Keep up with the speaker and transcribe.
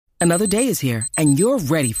Another day is here, and you're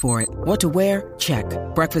ready for it. What to wear? Check.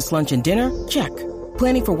 Breakfast, lunch, and dinner? Check.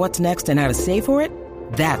 Planning for what's next and how to save for it?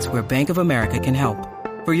 That's where Bank of America can help.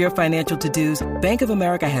 For your financial to-dos, Bank of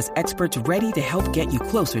America has experts ready to help get you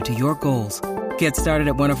closer to your goals. Get started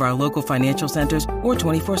at one of our local financial centers or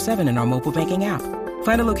 24/7 in our mobile banking app.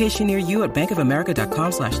 Find a location near you at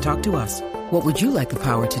bankofamerica.com/talktous. What would you like the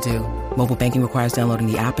power to do? Mobile banking requires downloading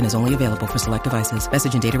the app and is only available for select devices.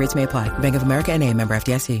 Message and data rates may apply. Bank of America N.A., member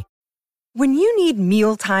FDIC. When you need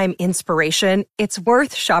mealtime inspiration, it's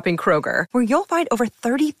worth shopping Kroger, where you'll find over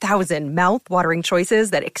 30,000 mouth-watering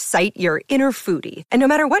choices that excite your inner foodie. And no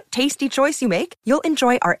matter what tasty choice you make, you'll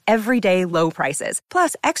enjoy our everyday low prices,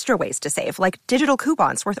 plus extra ways to save, like digital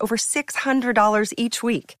coupons worth over $600 each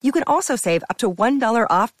week. You can also save up to $1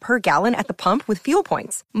 off per gallon at the pump with fuel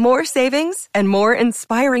points. More savings and more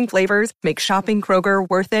inspiring flavors make shopping Kroger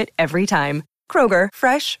worth it every time. Kroger,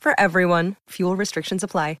 fresh for everyone. Fuel restrictions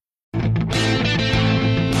apply.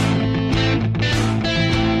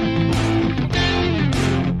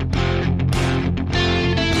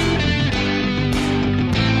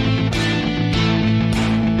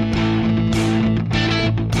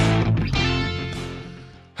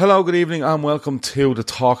 Hello, good evening, and welcome to the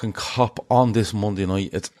Talking Cop on this Monday night.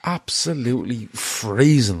 It's absolutely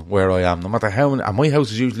freezing where I am. No matter how many, and my house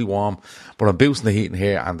is usually warm, but I'm boosting the heat in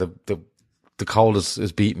here, and the cold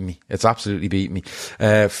is beating me. It's absolutely beating me.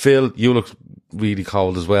 Phil, you look really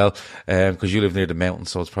cold as well, because you live near the mountains,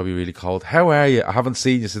 so it's probably really cold. How are you? I haven't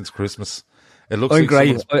seen you since Christmas. It looks like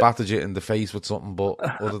someone's battered you in the face with something, but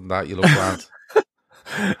other than that, you look grand.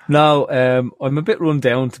 No, I'm a bit run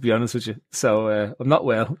down, to be honest with you. So I'm not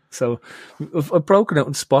well. So I've broken out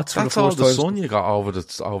in spots. That's for the all first the time. sun you got over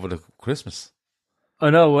the Christmas. I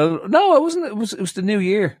know. Well, no, it wasn't. It was the New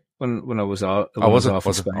Year when I was off. Was it? Off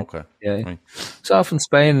in Spain. Okay. Yeah. Right. So off in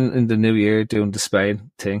Spain in the New Year doing the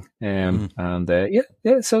Spain thing. And yeah.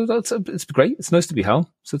 So it's great. It's nice to be home.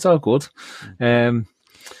 So it's all good.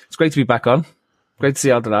 It's great to be back on. Great to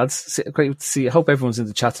see all the lads. Great to see. I hope everyone's in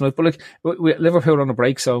the chat tonight. But we Liverpool are on a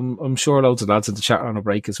break, so I'm sure loads of lads in the chat are on a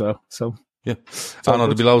break as well. So yeah, I know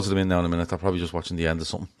there'll be loads of them in now in a minute. They're probably just watching the end of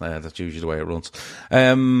something. That's usually the way it runs.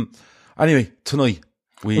 Anyway, tonight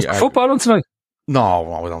we are football on tonight.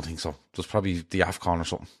 No, I don't think so. Just probably the AFCON or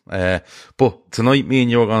something. But tonight, me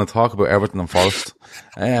and you are going to talk about Everton and Forest.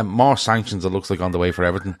 More sanctions, it looks like, on the way for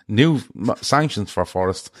Everton. New sanctions for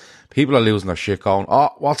Forest. People are losing their shit going,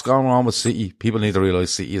 what's going on with City? People need to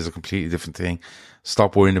realise City is a completely different thing.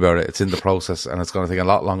 Stop worrying about it. It's in the process and it's going to take a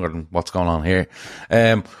lot longer than what's going on here.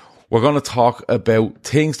 We're going to talk about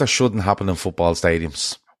things that shouldn't happen in football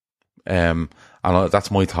stadiums. And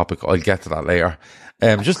that's my topic. I'll get to that later.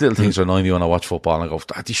 Just little things that annoy me when I watch football and I go,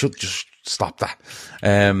 you should just stop that.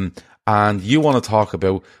 And you want to talk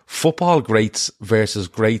about football greats versus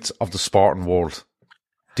greats of the sporting world.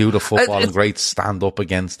 Do the football greats stand up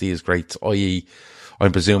against these greats? I.e.,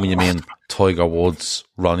 I'm presuming you mean Tiger Woods,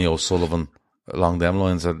 Ronnie O'Sullivan, along them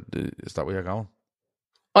lines. Is that where you're going?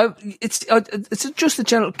 It's just a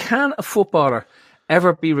general, can a footballer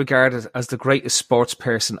ever be regarded as the greatest sports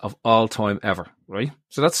person of all time ever, right?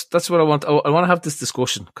 So that's what I want. I want to have this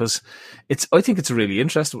discussion because I think it's really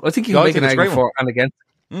interesting. I think you can make an argument for and against.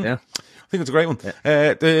 Yeah. I think it's a great one.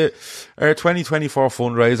 Yeah. Our 2024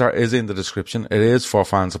 fundraiser is in the description. It is for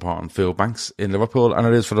fan support and food banks in Liverpool, and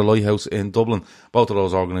it is for the Lighthouse in Dublin. Both of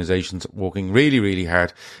those organisations working really, really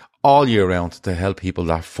hard all year round to help people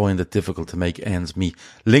that find it difficult to make ends meet.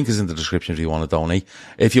 Link is in the description if you want to donate.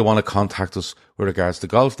 If you want to contact us with regards to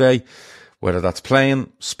Golf Day, whether that's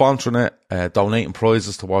playing, sponsoring it, donating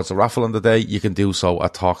prizes towards the raffle on the day, you can do so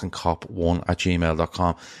at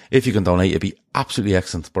talkingcop1@gmail.com. If you can donate, it'd be absolutely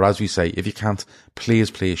excellent. But as we say, if you can't,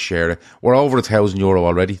 please share it. We're over €1,000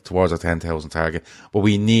 already towards our 10,000 target, but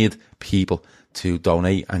we need people to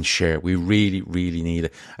donate and share. We really, really need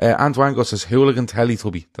it. Antoine says, hooligan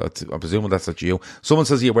Teletubby. I'm presuming that's at you. Someone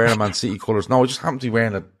says you're wearing Man City colours. No, I just happen to be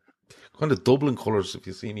wearing a kind of Dublin colours, if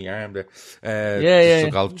you see me arm there. They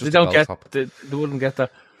wouldn't get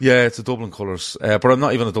that. Yeah, it's a Dublin colours. But I'm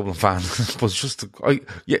not even a Dublin fan. But it's just,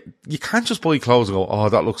 you can't just buy clothes and go,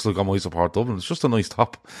 that looks like I might support Dublin. It's just a nice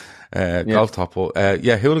top. Golf top. But,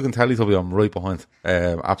 hooligan Teletubby, I'm right behind.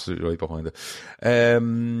 Absolutely right behind it.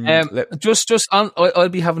 I'll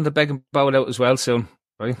be having the beg and bow out as well soon,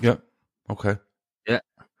 right? Yeah. Okay. Yeah.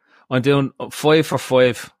 I'm doing 5 for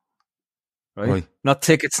 5. Right? Not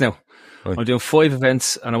tickets now. Right. I'm doing 5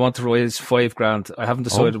 events and I want to raise $5,000. I haven't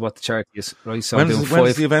decided what the charity is. Right, so when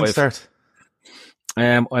does the event start?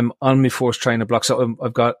 I'm on my first training block, so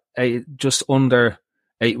I've got just under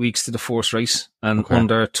 8 weeks to the first race and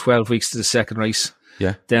under 12 weeks to the second race.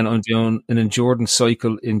 Yeah. Then I'm doing an endurance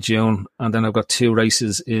cycle in June, and then I've got 2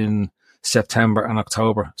 races in September and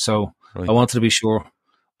October. So I wanted to be sure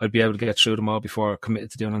I'd be able to get through them all before I committed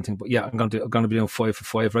to doing anything. But yeah, I'm going to be doing 5 for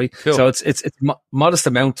 5, right? Cool. So it's modest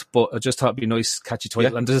amount, but I just thought it'd be nice, catchy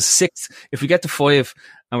title. Yeah. And there's a 6. If we get to 5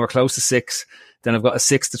 and we're close to 6, then I've got a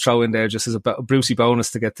 6 to throw in there just as a Brucey bonus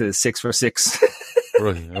to get to 6 for 6.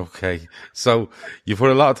 Right, okay. So you put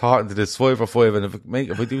a lot of thought into this 5 for 5, and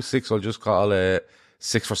if I do 6, I'll just call it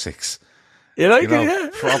 6 for 6. You like it, yeah?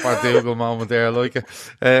 Proper Dougal moment there, I like it.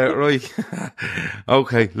 Right.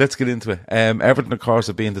 Okay, let's get into it. Everton, of course,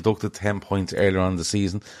 have been deducted 10 points earlier on in the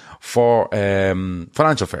season for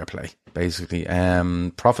financial fair play, basically.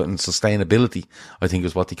 Profit and sustainability, I think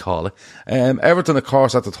is what they call it. Everton, of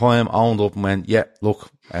course, at the time owned up and went, yeah,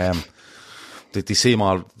 look, they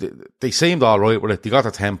seemed all right with it. They got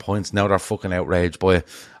their 10 points. Now they're fucking outraged by it.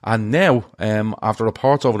 And now, after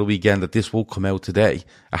reports over the weekend that this will come out today,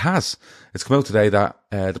 it has. It's come out today that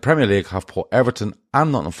the Premier League have put Everton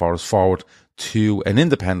and Nottingham Forest forward to an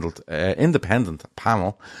independent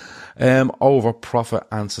panel over profit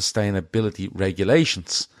and sustainability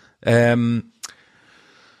regulations.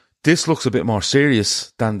 This looks a bit more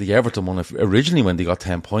serious than the Everton one originally when they got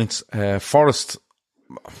 10 points. Forest,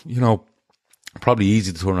 probably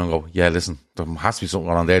easy to turn around and go, yeah, listen, there has to be something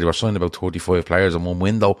going on there. They were signing about 35 players in one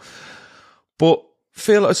window. But,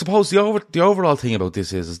 Phil, I suppose the overall thing about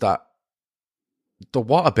this is that the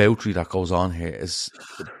whataboutery that goes on here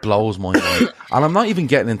blows my mind. And I'm not even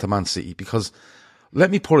getting into Man City, because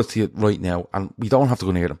let me put it to you right now, and we don't have to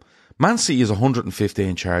go near them. Man City is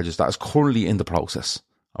 115 charges that is currently in the process.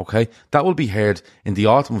 Okay, that will be heard in the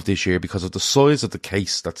autumn of this year because of the size of the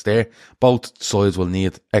case that's there. Both sides will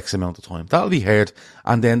need X amount of time. That'll be heard,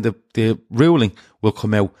 and then the ruling will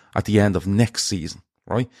come out at the end of next season,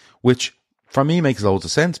 right? Which for me makes loads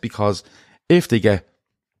of sense, because if they get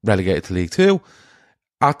relegated to League 2,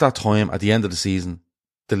 at that time, at the end of the season,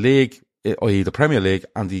 the league, i.e. the Premier League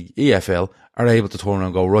and the EFL, are able to turn around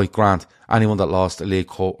and go, right, Grant, anyone that lost a League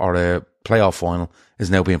Cup or a playoff final is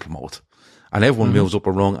now being promoted. And everyone moves up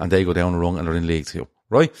a rung and they go down a rung and they're in League 2,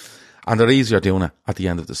 right? And they're easier doing it at the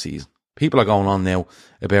end of the season. People are going on now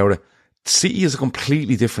about it. City is a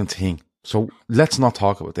completely different thing, so let's not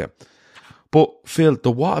talk about them. But Phil,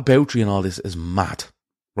 the whataboutery and all this is mad,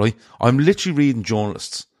 right? I'm literally reading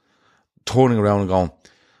journalists turning around and going,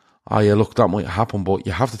 oh yeah, look, that might happen, but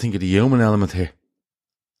you have to think of the human element here.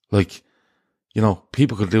 Like,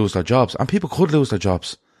 people could lose their jobs, and people could lose their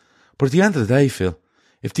jobs. But at the end of the day, Phil,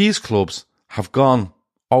 if these clubs have gone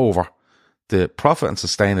over the profit and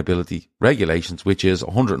sustainability regulations, which is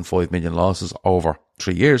 105 million losses over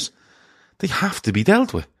 3 years, they have to be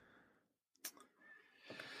dealt with.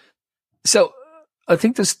 So I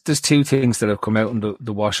think there's 2 things that have come out in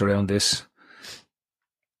the wash around this.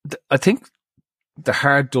 I think the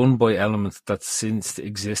hard done by element that seems to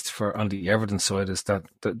exist on the Everton side is that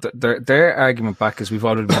their argument back is we've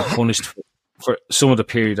already been punished for some of the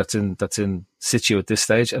period that's in situ at this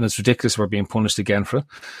stage, and it's ridiculous we're being punished again for it.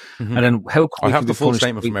 Mm-hmm. And then how come I have the full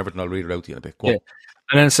statement from Everton? I'll read it out to you in a bit. Yeah.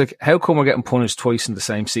 And then it's like, how come we're getting punished twice in the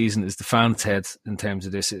same season is the fans' head in terms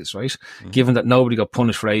of this is, right? Mm-hmm. Given that nobody got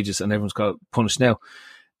punished for ages and everyone's got punished now.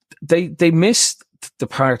 They missed the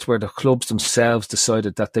part where the clubs themselves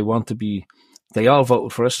decided that they all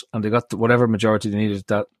voted for it and they got whatever majority they needed,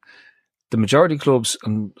 that the majority clubs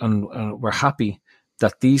and were happy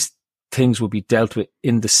that these things will be dealt with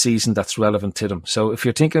in the season that's relevant to them. So if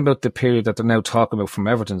you're thinking about the period that they're now talking about from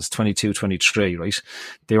Everton's 22-23, right?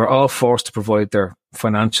 They were all forced to provide their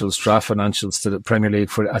draft financials to the Premier League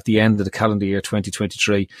for at the end of the calendar year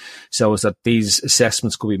 2023, so as that these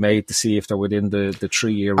assessments could be made to see if they're within the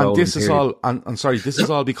 3-year rolling period. And this is all, I'm sorry, this is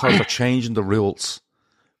all because they're changing the rules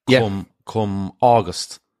come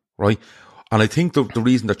August, right? And I think the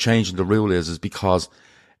reason they're changing the rule is because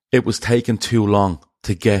it was taking too long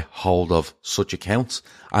to get hold of such accounts,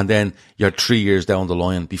 and then you're 3 years down the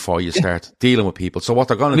line before you start dealing with people. So what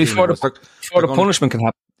they're going to do is before the punishment can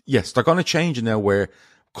happen. Yes, they're going to change it now where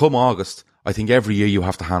come August, I think every year you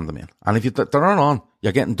have to hand them in. And if they're not on,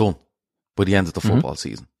 you're getting done by the end of the football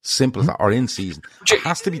season. Simple as that, or in season. It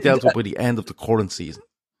has to be dealt with by the end of the current season.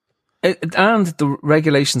 And the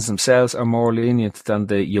regulations themselves are more lenient than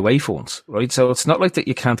the UEFA ones, right? So it's not like that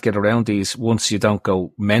you can't get around these once you don't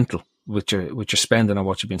go mental with your spending on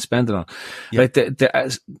what you've been spending on. Yeah. Like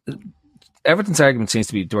Everton's argument seems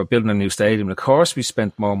to be they were building a new stadium. Of course, we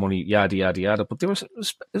spent more money, yada, yada, yada, but they were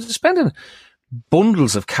spending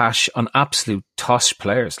bundles of cash on absolute tosh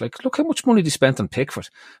players. Like, look how much money they spent on Pickford.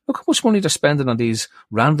 Look how much money they're spending on these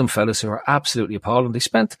random fellas who are absolutely appalling. They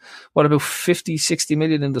spent, about 50, 60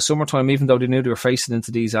 million in the summertime, even though they knew they were facing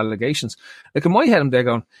into these allegations. Like, in my head, I'm there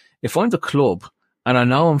going, if I'm the club and I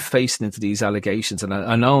know I'm facing into these allegations and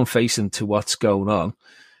I know I'm facing to what's going on,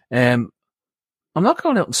 I'm not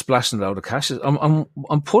going out and splashing a load of cash.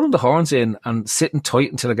 I'm pulling the horns in and sitting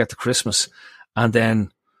tight until I get to Christmas, and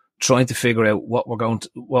then trying to figure out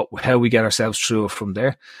how we get ourselves through it from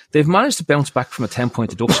there. They've managed to bounce back from a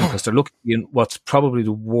 10-point deduction because they're looking in what's probably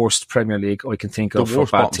the worst Premier League I can think of. The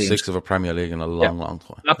worst for bad bottom teams. 6 of a Premier League in a long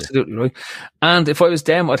time. Absolutely right. And if I was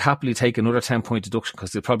them, I'd happily take another 10-point deduction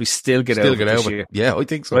because they'll probably still get out this year. Yeah, I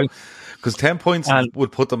think so. Right? Because 10 points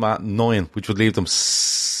would put them at 9, which would leave them...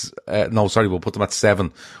 we'll put them at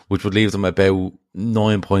 7, which would leave them about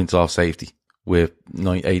 9 points off safety with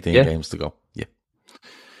 18 games to go.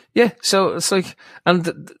 Yeah, so it's like,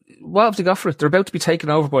 and what have they got for it? They're about to be taken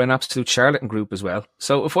over by an absolute charlatan group as well.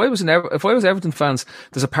 So if I was Everton fans,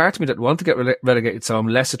 there's a part of me that want to get relegated, so I'm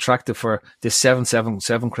less attractive for this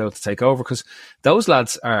 777 crowd to take over, because those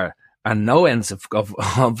lads are no ends of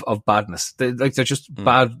badness. They're just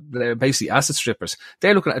bad. They're basically asset strippers.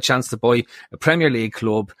 They're looking at a chance to buy a Premier League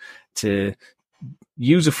club, to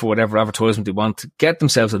use it for whatever advertisement they want, to get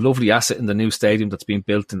themselves a lovely asset in the new stadium that's being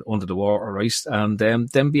built under the water, right? And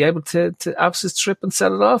then be able to absolutely strip and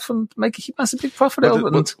sell it off and make a massive big profit out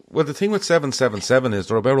of it. Well, the thing with 777 is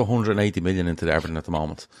they're about 180 million into the Everton at the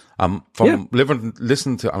moment.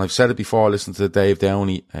 Listening to, and I've said it before, listen to Dave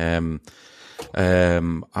Downey on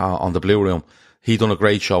the Blue Room. He done a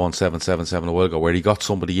great show on 777 a while ago where he got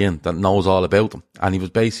somebody in that knows all about them, and he was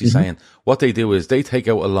basically saying what they do is they take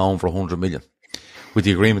out a loan for 100 million. With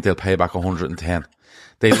the agreement, they'll pay back 110.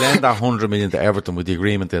 They lend that 100 million to Everton. With the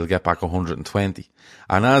agreement, they'll get back 120.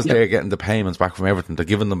 And as they're getting the payments back from Everton, they're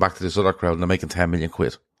giving them back to this other crowd, and they're making 10 million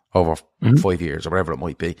quid over 5 years or whatever it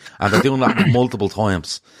might be. And they're doing that multiple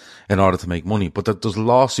times in order to make money. But there's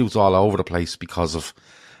lawsuits all over the place because of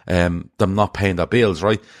them not paying their bills,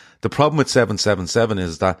 right? The problem with 777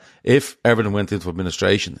 is that if Everton went into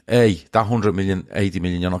administration, that 100 million, 80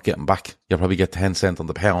 million, you're not getting back. You'll probably get 10 cents on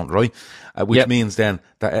the pound, right? Which means then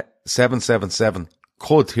that 777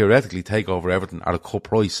 could theoretically take over Everton at a cut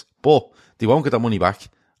price, but they won't get that money back,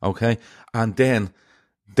 okay? And then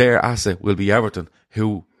their asset will be Everton,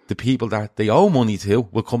 who the people that they owe money to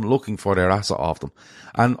will come looking for their asset off them.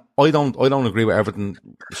 And I don't agree with Everton,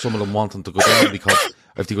 some of them wanting to go down, because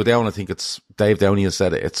if they go down, I think it's, Dave Downey has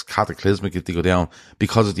said it, it's cataclysmic if they go down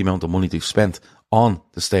because of the amount of money they've spent on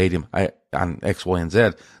the stadium and X, Y, and Z.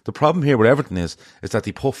 The problem here with Everton is that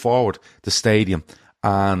they put forward the stadium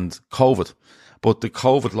and COVID. But the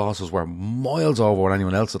COVID losses were miles over what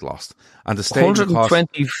anyone else had lost. And the stadium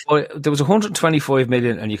there was 125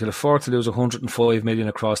 million, and you could afford to lose 105 million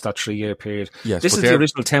across that 3-year period. Yes, this is the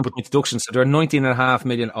original 10-point deduction, so they're 19.5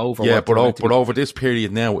 million over. Yeah, but over this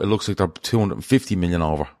period now, it looks like they're 250 million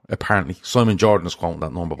over, apparently. Simon Jordan is quoting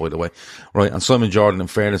that number, by the way. Right, and Simon Jordan, in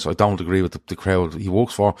fairness, I don't agree with the crowd he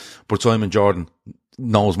works for, but Simon Jordan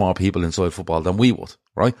knows more people inside football than we would,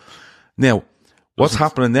 right? Now, what's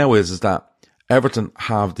happening now is that Everton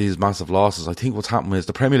have these massive losses. I think what's happened is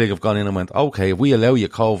the Premier League have gone in and went, okay, if we allow you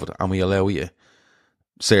COVID and we allow you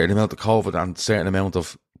certain amount of COVID and certain amount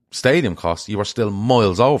of stadium costs, you are still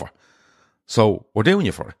miles over. So we're doing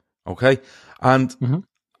you for it, okay? And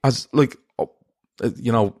as like,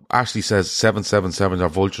 Ashley says 777 are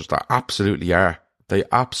vultures. They absolutely are. They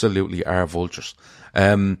absolutely are vultures.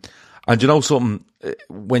 And you know something,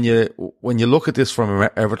 when you look at this from an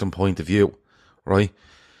Everton point of view, right?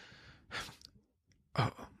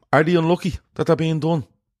 Are they unlucky that they're being done?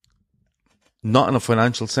 Not in a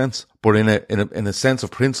financial sense, but in a sense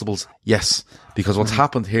of principles, yes. Because what's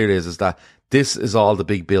happened here is that this is all the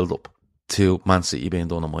big build up to Man City being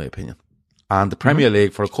done, in my opinion. And the Premier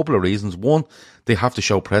League, for a couple of reasons. One, they have to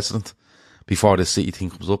show precedent before this City thing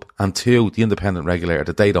comes up. And two, the independent regulator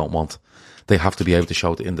that they don't want, they have to be able to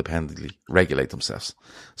show to independently regulate themselves.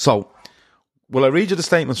 So, will I read you the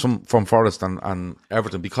statements from Forest and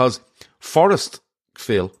Everton? Because Forest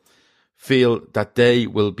feel that they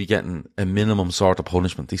will be getting a minimum sort of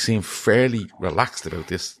punishment. They seem fairly relaxed about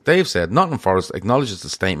this. They've said Nottingham Forest acknowledges the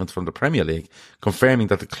statement from the Premier League confirming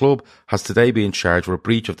that the club has today been charged with a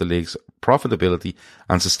breach of the league's profitability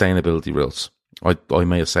and sustainability rules. I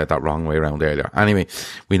may have said that wrong way around earlier. Anyway,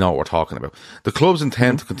 we know what we're talking about. The club's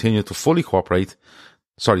intent to continue to fully cooperate.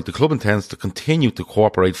 The club intends to continue to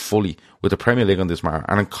cooperate fully with the Premier League on this matter,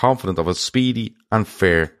 and I'm confident of a speedy and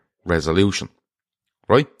fair resolution.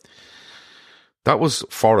 Right? That was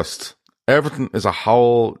Forest. Everton is a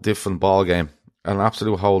whole different ball game. an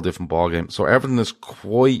absolute whole different ballgame. So Everton is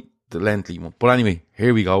quite the lengthy one. But anyway,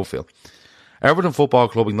 here we go, Phil. Everton Football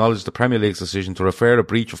Club acknowledged the Premier League's decision to refer a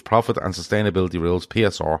breach of profit and sustainability rules,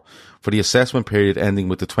 PSR, for the assessment period ending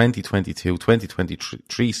with the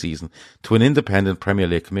 2022-2023 season to an independent Premier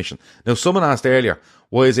League commission. Now, someone asked earlier,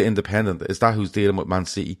 why is it independent? Is that who's dealing with Man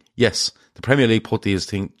City? Yes, the Premier League put these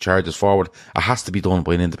charges forward. It has to be done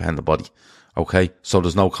by an independent body. Okay, so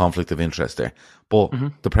there's no conflict of interest there. But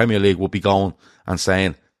the Premier League will be going and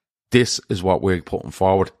saying, this is what we're putting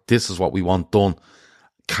forward. This is what we want done.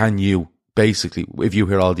 Can you, basically, if you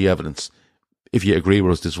hear all the evidence, if you agree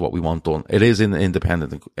with us, this is what we want done. It is an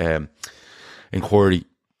independent inquiry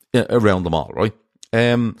around them all, right?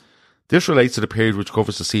 This relates to the period which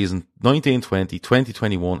covers the season 1920,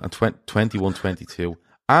 2021 and 21-22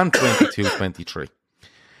 and 22-23.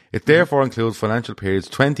 It therefore includes financial periods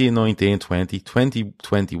 2019-20,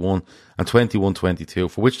 2021 and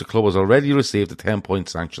 21-22, for which the club has already received a 10-point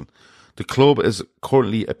sanction. The club is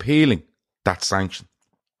currently appealing that sanction.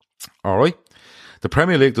 Alright? The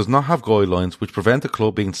Premier League does not have guidelines which prevent the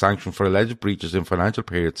club being sanctioned for alleged breaches in financial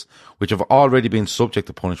periods which have already been subject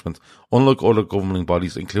to punishment, unlike other governing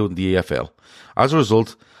bodies, including the EFL. As a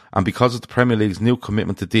result, and because of the Premier League's new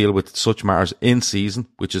commitment to deal with such matters in season,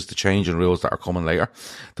 which is the change in rules that are coming later,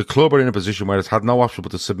 the club are in a position where it's had no option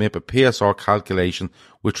but to submit a PSR calculation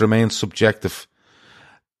which remains subjective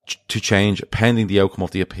to change pending the outcome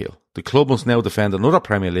of the appeal. The club must now defend another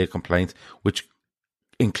Premier League complaint which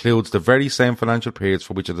includes the very same financial periods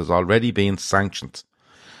for which it has already been sanctioned.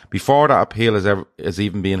 Before that appeal is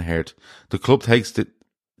even being heard, the club takes the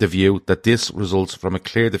view that this results from a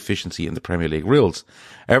clear deficiency in the Premier League rules.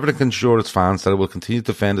 Everton can assure its fans that it will continue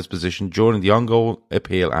to defend its position during the ongoing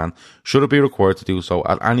appeal and, should it be required to do so,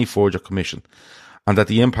 at any further commission, and that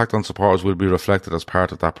the impact on supporters will be reflected as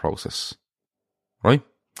part of that process. Right?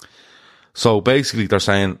 So basically they're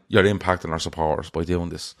saying you're impacting our supporters by doing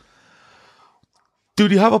this. Do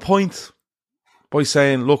they have a point by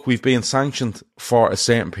saying, look, we've been sanctioned for a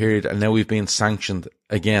certain period and now we've been sanctioned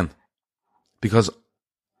again? Because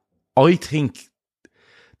I think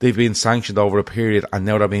they've been sanctioned over a period and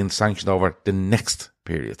now they're being sanctioned over the next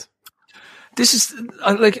period. This is,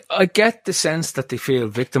 I get the sense that they feel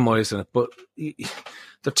victimised in it, but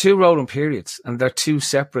they're two rolling periods and they're two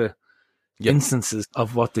separate instances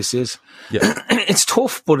of what this is. Yeah. It's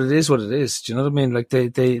tough, but it is what it is. Do you know what I mean? Like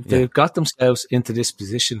they've got themselves into this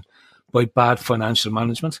position by bad financial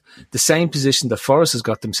management. The same position that Forest has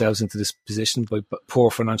got themselves into this position by poor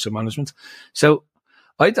financial management. So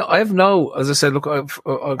I have no, as I said, look,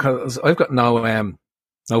 I've got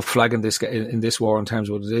no flag in this war in terms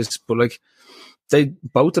of what it is, but like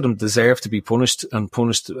both of them deserve to be punished and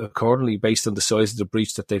punished accordingly based on the size of the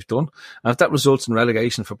breach that they've done. And if that results in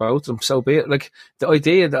relegation for both of them, so be it. Like the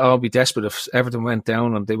idea that I'll be desperate if Everton went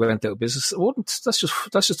down and they went out of business, it wouldn't. That's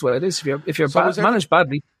just the way it is. If you're managed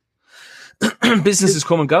badly, businesses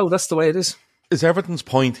come and go. That's the way it is. Is Everton's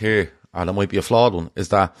point here, and it might be a flawed one, is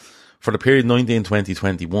that for the period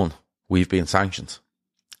 19-20-21, we've been sanctioned.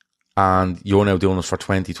 And you're now doing it for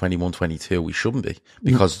 20-21-22. We shouldn't be.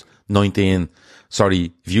 Because if you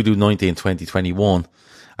do 19-20-21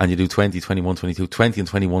 and you do 20-21-22, 20 and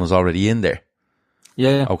 21 is already in there.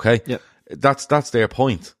 Yeah. Okay? Yeah. That's their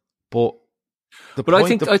point. But the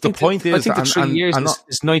point is the 3 years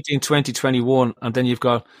is 19, 20, 21, and then you've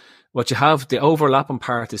got what you have, the overlapping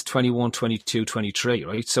part is 21, 22, 23,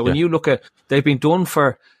 right? So when you look at, they've been done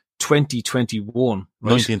for 2021,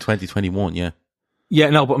 right? 19, 20, 21, yeah. Yeah,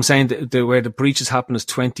 no, but I'm saying where the breaches happen is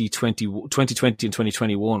 2020 and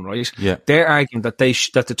 2021, right? Yeah. They're arguing that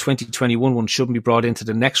that the 2021 one shouldn't be brought into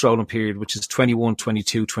the next rolling period, which is 21,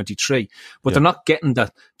 22, 23. But they're not getting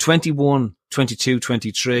that 21, 22,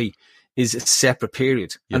 23 is a separate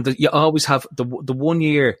period. Yeah. And you always have the 1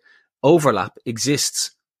 year overlap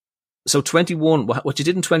exists. So 21, what you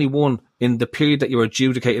did in 21 in the period that you were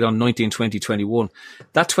adjudicated on 19, 20, 21,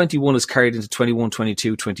 that 21 is carried into 21,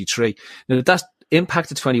 22, 23. Now that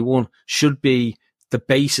impact of 21 should be the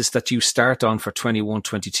basis that you start on for 21,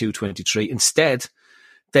 22, 23. Instead,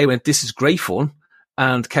 they went, this is great fun,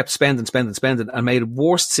 and kept spending and made a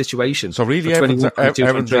worse situation. So really everyone's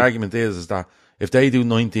argument is that if they do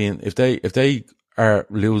 19, if they are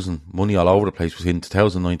losing money all over the place between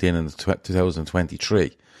 2019 and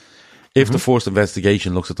 2023, if the first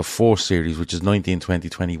investigation looks at the fourth series, which is 19, 20,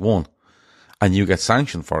 21, and you get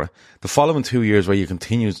sanctioned for it, the following 2 years where you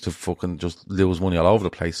continue to fucking just lose money all over the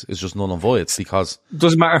place is just null and void because...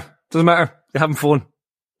 Doesn't matter. You're having fun.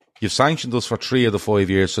 You've sanctioned us for 3 of the 5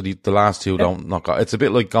 years, so the last two don't knock out. It's a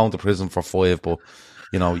bit like going to prison for 5, but,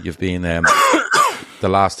 you know, you've been the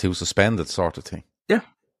last two suspended sort of thing. Yeah.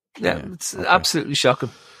 Yeah, it's absolutely shocking.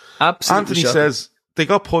 Absolutely Anthony shocking. says they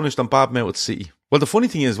got punished on badmouth City. Well, the funny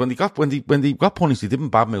thing is, when they got punished, they didn't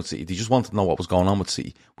badmouth City. They just wanted to know what was going on with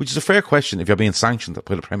City, which is a fair question if you're being sanctioned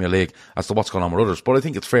by the Premier League as to what's going on with others. But I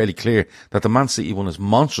think it's fairly clear that the Man City one is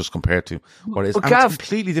monstrous compared to what it is. And it's a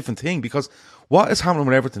completely different thing, because what is happening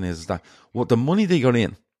with Everton is that what the money they got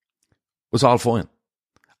in was all fine,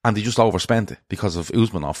 and they just overspent it because of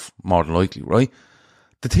Usmanov, more than likely, right?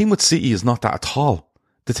 The thing with City is not that at all.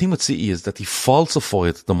 The thing with City is that they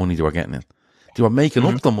falsified the money they were getting in. They were making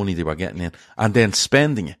up the money they were getting in and then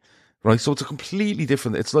spending it, right? So it's a completely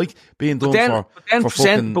different. It's like being done for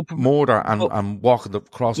fucking murder and walking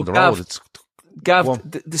crossing the road. It's Gav.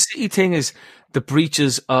 The City thing is the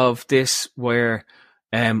breaches of this were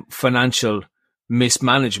financial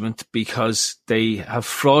mismanagement, because they have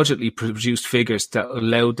fraudulently produced figures that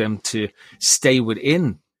allowed them to stay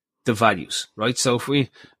within the values, right? So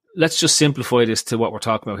let's just simplify this to what we're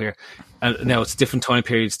talking about here. And now it's different time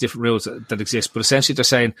periods, different rules that exist. But essentially they're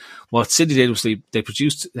saying what City did was they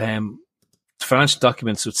produced financial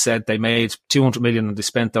documents which said they made 200 million and they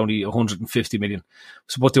spent only 150 million.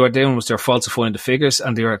 So what they were doing was they're falsifying the figures,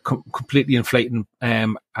 and they were completely inflating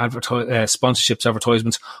sponsorships,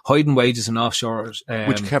 advertisements, hiding wages in offshore.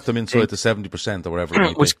 Which kept them inside the 70% or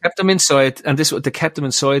whatever. Which kept them inside, and they kept them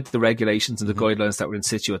inside the regulations and the guidelines that were in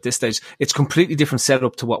situ at this stage. It's completely different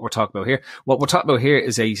setup to what we're talking about here. What we're talking about here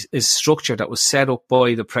is a structure that was set up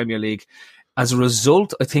by the Premier League as a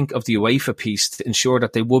result, I think, of the UEFA piece to ensure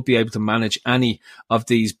that they would be able to manage any of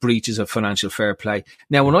these breaches of financial fair play.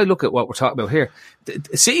 Now, when I look at what we're talking about here,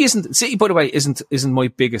 City, by the way, isn't my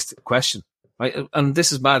biggest question. Right? And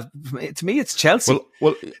this is mad. To me, it's Chelsea.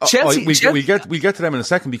 Well, Chelsea. We get to them in a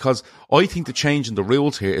second, because I think the change in the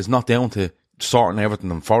rules here is not down to sorting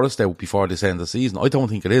Everton and Forest out before this end of the season. I don't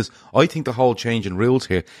think it is. I think the whole change in rules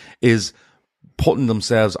here is putting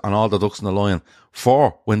themselves on all the ducks in the line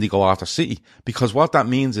for when they go after City, because what that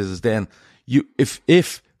means is then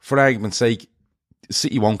if for argument's sake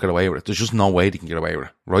City won't get away with it, there's just no way they can get away with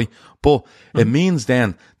it, right? But it means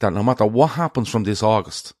then that no matter what happens from this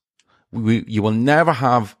August, you will never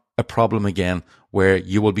have a problem again where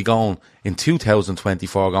you will be going in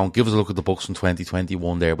 2024 going, give us a look at the books from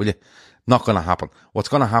 2021 there, will you? Not going to happen. What's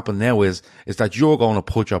going to happen now is that you're going to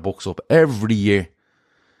put your books up every year,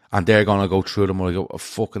 and they're going to go through them like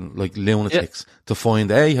fucking like lunatics to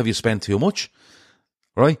find, A, have you spent too much,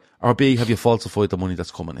 right? Or B, have you falsified the money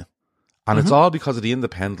that's coming in? And it's all because of the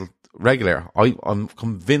independent regulator. I'm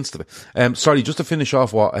convinced of it. Sorry, just to finish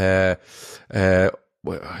off what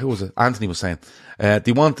who was it? Anthony was saying.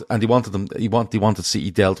 They wanted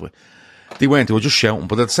City dealt with. They weren't. They were just shouting.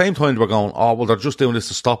 But at the same time, they were going, oh, well, they're just doing this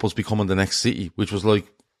to stop us becoming the next City, which was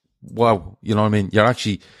like, wow, you know what I mean? You're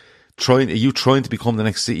actually trying to become the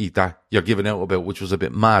next City that you're giving out about, which was a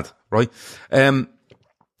bit mad, right? But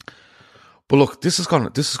look, this is gonna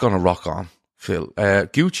rock on, Phil.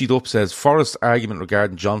 Gucci Up says Forest argument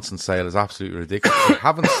regarding Johnson's sale is absolutely ridiculous. I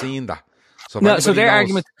haven't seen that. So their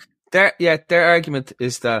argument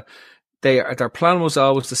is that their plan was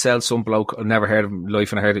always to sell some bloke. I've never heard of him in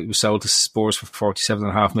life, and I heard it was sold to Spurs for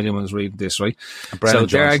 47.5 million when I was reading this, right? So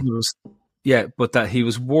their argument was, but that he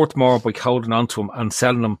was worth more by holding on to him and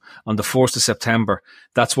selling him on the 1st of September.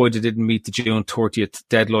 That's why they didn't meet the June 30th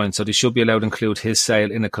deadline. So they should be allowed to include his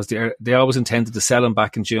sale in it, because they always intended to sell him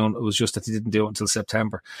back in June. It was just that they didn't do it until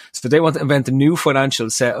September. So they want to invent a new financial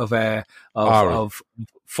set of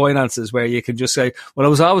finances where you can just say, well, I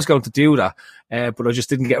was always going to do that, but I just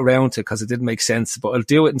didn't get around to it because it didn't make sense. But I'll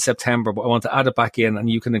do it in September, but I want to add it back in, and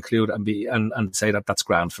you can include it and say that's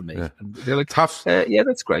grand for me. Yeah. And they're like, tough.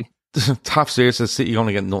 That's great. Taff Sears says City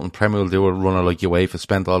only get nothing. Premier will do a runner like UEFA,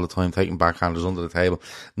 spent all the time taking backhanders under the table.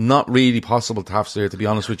 Not really possible, Taff Sears, to be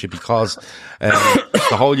honest with you, because the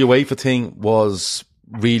whole UEFA thing was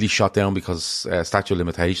really shot down because statute of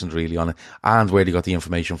limitations really on it, and where they got the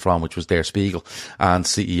information from, which was Der Spiegel, and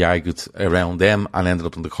City argued around them and ended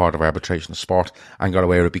up in the Court of Arbitration of Sport and got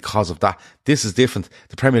away with it because of that. This is different.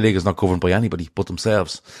 The Premier League is not governed by anybody but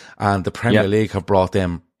themselves, and the Premier League have brought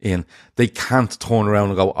them in. They can't turn around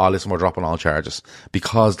and go, oh, listen, we're dropping all charges,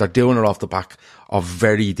 because they're doing it off the back of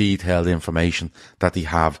very detailed information that they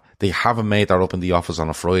have. They haven't made that up in the office on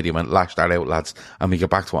a Friday and went, lash that out, lads, and we get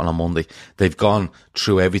back to it on a Monday. They've gone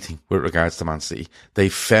through everything with regards to Man City. They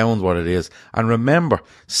found what it is. And remember,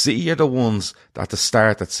 City are the ones at the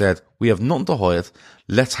start that said, we have nothing to hide.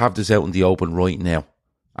 Let's have this out in the open right now.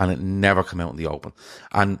 And it never came out in the open.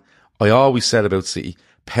 And I always said about City,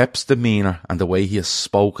 Pep's demeanour and the way he has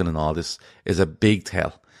spoken and all this is a big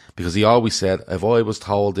tell, because he always said, if I was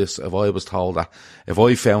told this, if I was told that, if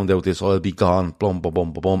I found out this, I'll be gone, blum, blum,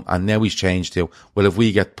 blum, blum, blum. And now he's changed to, well, if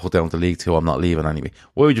we get put down to League Two, I'm not leaving anyway.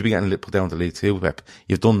 Why would you be getting put down to League Two, Pep?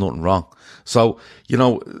 You've done nothing wrong. So, you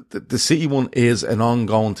know, the City one is an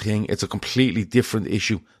ongoing thing. It's a completely different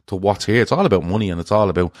issue to what's here. It's all about money, and it's all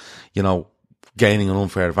about, you know, gaining an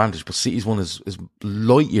unfair advantage. But City's one is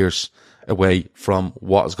light years away from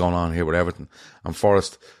what is going on here with Everton and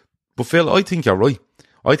Forest. But Phil, I think you're right.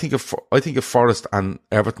 I think if Forest and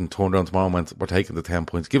Everton turned around tomorrow and went, we're taking the 10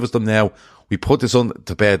 points, give us them now. We put this on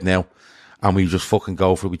to bed now, and we just fucking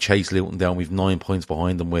go for it. We chase Luton down. We've 9 points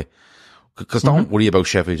behind them. Because don't worry about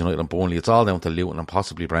Sheffield United and Burnley. It's all down to Luton and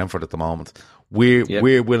possibly Brentford at the moment.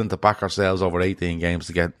 We're willing to back ourselves over 18 games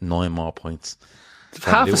to get 9 more points.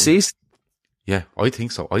 Half a season. Yeah, I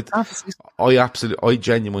think so. I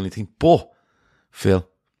genuinely think. But Phil,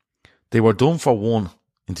 they were done for one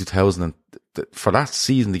in 2000, and for that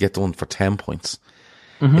season to get done for 10 points.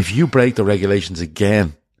 Mm-hmm. If you break the regulations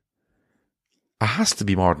again, it has to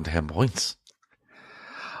be more than 10 points.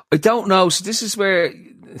 I don't know. So this is where,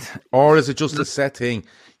 or is it just a set thing?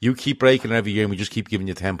 You keep breaking every year, and we just keep giving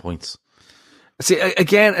you 10 points. See,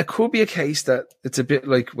 again, it could be a case that it's a bit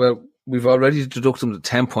like, well, we've already deducted them to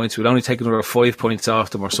 10 points. We'll only take another 5 points off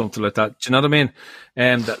them or something like that. Do you know what I mean?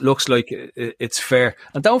 That looks like it's fair.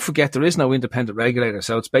 And don't forget, there is no independent regulator.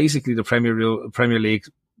 So it's basically the Premier League.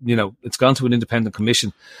 You know, it's gone to an independent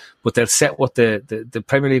commission, but they'll set what the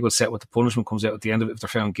Premier League will set what the punishment comes out at the end of it if they're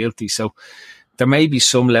found guilty. So there may be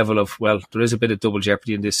some level of, well, there is a bit of double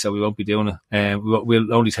jeopardy in this, so we won't be doing it.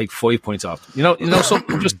 We'll only take 5 points off. You know,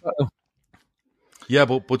 something just. Yeah,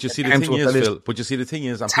 but you see, the thing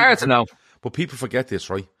is, Phil, it's hard to know. But people forget this,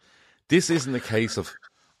 right? This isn't a case of,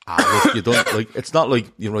 look, you don't, like, it's not like,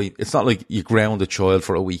 you're right, it's not like you ground a child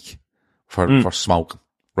for a week for smoking,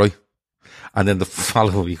 right? And then the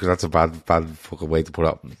following week, that's a bad fucking way to put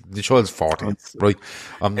it. The child's 14, right?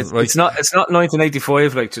 Right? It's not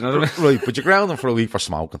 1985, like, do you know what I mean? Right, but you ground him for a week for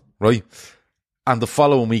smoking, right? And the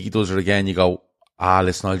following week he does it again, you go,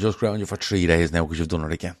 listen, I'll just ground you for 3 days now because you've done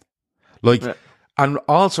it again. Like, yeah. And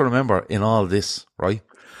also remember, in all this, right,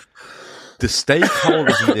 the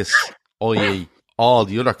stakeholders in this, i.e. all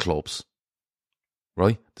the other clubs,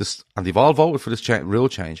 right, and they've all voted for this rule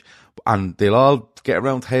change, and they'll all get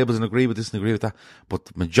around tables and agree with this and agree with that, but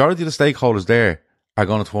the majority of the stakeholders there are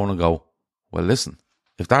going to turn and go, well, listen,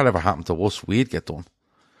 if that ever happened to us, we'd get done.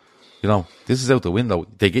 You know, this is out the window.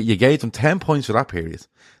 You gave them 10 points for that period.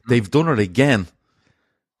 They've done it again.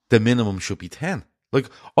 The minimum should be 10. Like,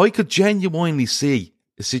 I could genuinely see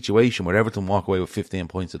a situation where Everton walk away with 15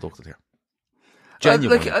 points deducted here.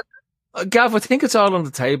 Genuinely. Gav, I think it's all on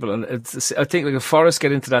the table, and I think like if Forest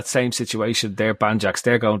get into that same situation, they're banjacks,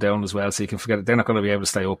 they're going down as well, so you can forget it. They're not going to be able to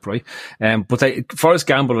stay up, right? But Forest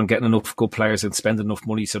gamble on getting enough good players and spend enough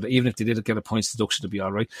money so that even if they did get a points deduction, to be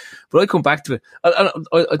all right. But I come back to it.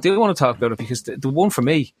 I do want to talk about it because the one for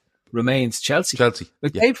me remains Chelsea.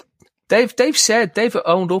 Like, yeah. They've said, they've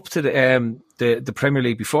owned up to the Premier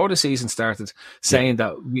League before the season started, saying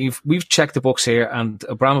that we've checked the books here, and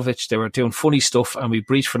Abramovich, they were doing funny stuff, and we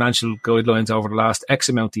breached financial guidelines over the last X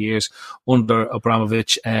amount of years under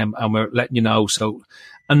Abramovich, and we're letting you know. So,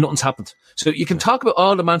 and nothing's happened. So you can talk about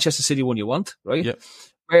all the Manchester City one you want, right?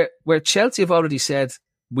 Yeah. Where Chelsea have already said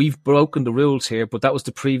we've broken the rules here, but that was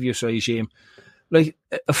the previous regime. Like,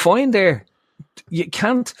 a fine there, you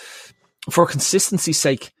can't, for consistency's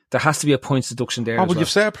sake, there has to be a points deduction there. But you've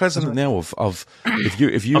set a precedent now of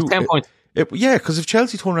if you of 10 points. Because if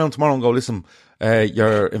Chelsea turn around tomorrow and go, listen,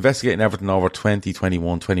 you're investigating Everton over 20,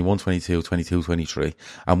 21, 21, 22, 22, 23,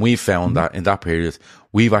 and we've found that in that period,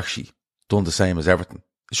 we've actually done the same as Everton.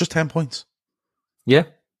 It's just 10 points. Yeah.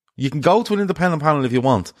 You can go to an independent panel if you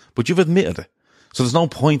want, but you've admitted it. So there's no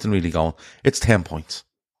point in really going. It's 10 points.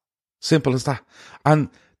 Simple as that. And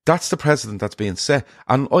that's the precedent that's being set.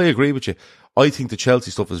 And I agree with you. I think the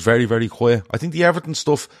Chelsea stuff is very, very quiet. I think the Everton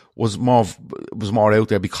stuff was more out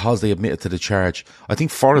there because they admitted to the charge. I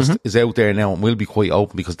think Forest is out there now and will be quite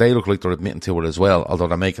open because they look like they're admitting to it as well, although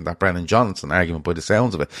they're making that Brennan Johnson argument by the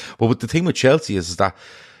sounds of it. But the thing with Chelsea is that,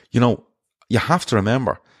 you know, you have to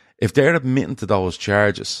remember, if they're admitting to those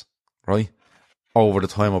charges, right, over the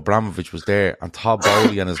time Abramovich was there, and Todd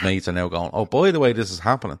Bowley and his mates are now going, oh, by the way, this is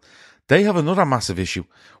happening. They have another massive issue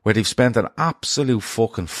where they've spent an absolute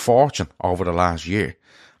fucking fortune over the last year,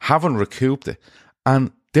 haven't recouped it.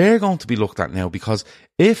 And they're going to be looked at now because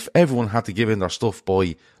if everyone had to give in their stuff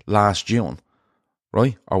by last June,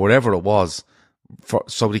 right, or whatever it was,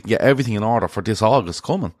 so they can get everything in order for this August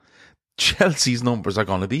coming, Chelsea's numbers are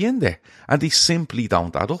going to be in there. And they simply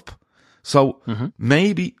don't add up. So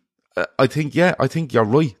maybe I think you're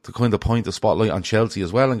right to kind of point the spotlight on Chelsea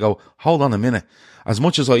as well and go, hold on a minute. As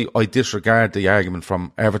much as I disregard the argument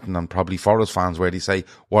from Everton and probably Forest fans where they say,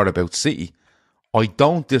 what about City? I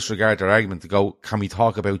don't disregard their argument to go, can we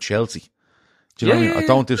talk about Chelsea? Do you know what I mean? I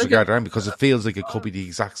don't disregard their argument because it feels like it could be the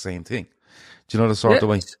exact same thing. Do you know the sort of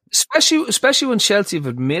way? Especially when Chelsea have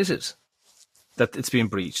admitted that it's been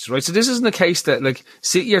breached, right? So this isn't a case that like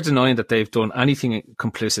City are denying that they've done anything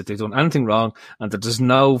complicit, they've done anything wrong, and that there's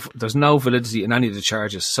no validity in any of the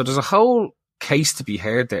charges. So there's a whole case to be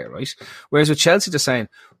heard there, right? Whereas with Chelsea, they're saying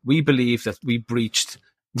we believe that we breached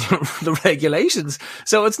the regulations.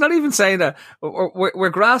 So it's not even saying that we're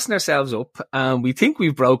grassing ourselves up and we think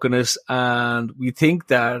we've broken it and we think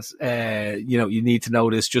that, you need to know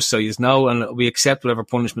this just so you know, and we accept whatever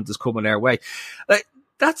punishment is coming our way. Like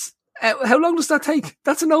that's, how long does that take?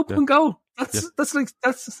 That's an open goal.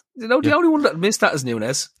 The only one that missed that is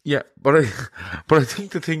Nunes. Yeah, but I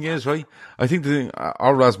think the thing is, right? I think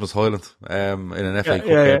our Rasmus Højlund, in an FA Cup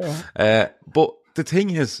game. But the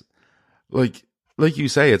thing is, like you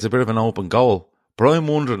say, it's a bit of an open goal. But I'm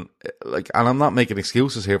wondering, and I'm not making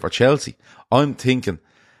excuses here for Chelsea. I'm thinking,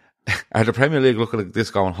 are the Premier League looking at this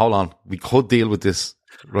going, hold on, we could deal with this,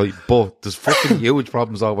 right? But there's fucking huge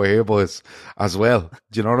problems over here, boys, as well.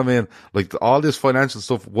 Do you know what I mean? Like, all this financial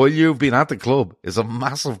stuff, while you've been at the club, is a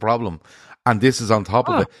massive problem. And this is on top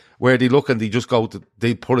of it, where they look and they just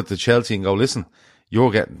they put it to Chelsea and go, listen,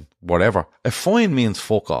 you're getting whatever. A fine means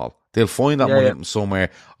fuck all. They'll find that money from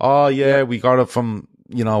somewhere. Oh, we got it from,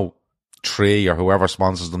 Tree or whoever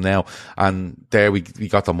sponsors them now. And there we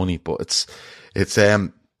got the money. But it's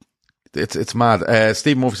mad.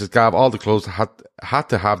 Stephen Murphy says, Gav, all the clubs had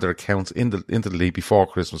to have their accounts into the league before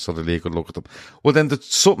Christmas so the league could look at them. Well, then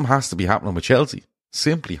something has to be happening with Chelsea.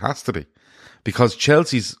 Simply has to be. Because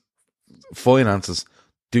Chelsea's finances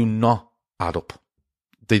do not add up.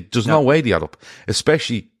 There's no way they add up,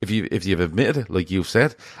 especially if you've admitted it, like you've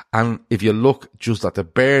said, and if you look just at the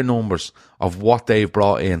bare numbers of what they've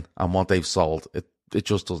brought in and what they've sold, it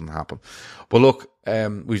just doesn't happen. But look,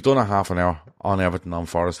 we've done a half an hour on Everton on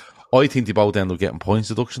Forest. I think they both end up getting points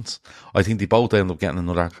deductions. I think they both end up getting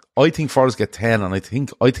another. I think Forest get 10, and I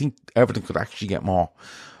think Everton could actually get more.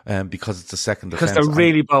 Because it's the second defence. Because they're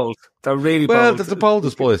really bold. They're they're the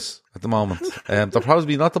boldest boys at the moment. They're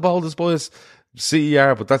probably not the boldest boys.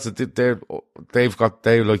 CER, but that's they've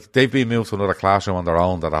been moved to another classroom on their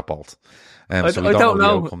own. That bold. So we don't know the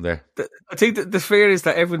outcome there. I think the fear is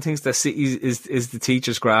that everyone thinks that City is the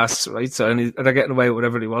teacher's grass, right? So they're getting away with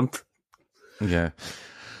whatever they want. Yeah.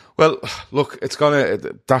 Well, look,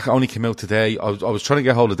 that only came out today. I was trying to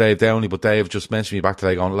get hold of Dave Downey, but Dave just mentioned me back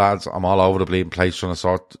today going, lads, I'm all over the bleeding place trying to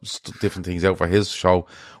sort different things out for his show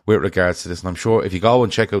with regards to this. And I'm sure if you go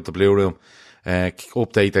and check out the Blue Room,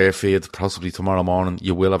 update their feed, possibly tomorrow morning,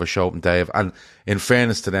 you will have a show from Dave. And in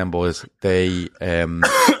fairness to them, boys, they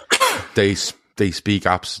speak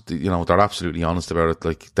they're absolutely honest about it.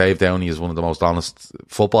 Like, Dave Downey is one of the most honest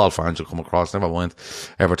football fans you'll come across, never mind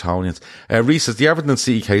Evertonians. Reece says, the Everton and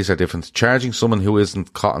City case are different. Charging someone who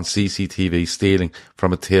isn't caught on CCTV stealing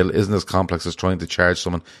from a till isn't as complex as trying to charge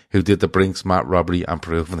someone who did the Brinks Mat robbery and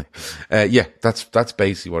proving it. That's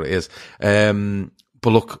basically what it is.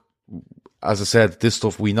 But look, as I said, this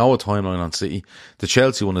stuff, we know a timeline on City. The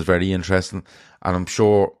Chelsea one is very interesting, and I'm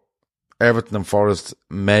sure Everton and Forest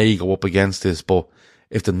may go up against this, but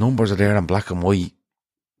if the numbers are there in black and white,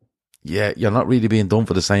 you're not really being done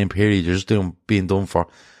for the same period. You're just being done for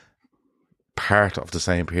part of the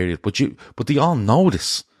same period. But they all know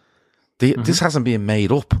this. This hasn't been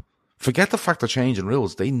made up. Forget the fact they're changing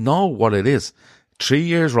rules. They know what it is. 3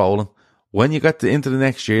 years rolling. When you get into the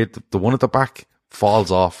next year, the one at the back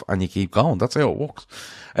falls off and you keep going. That's how it works.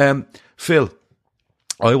 Phil,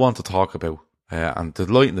 I want to talk about, and to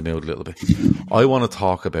lighten the mood a little bit, I want to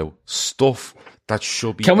talk about stuff that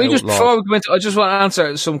should be outlawed. Can we just, before we go into, I just want to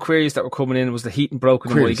answer some queries that were coming in. Was the heating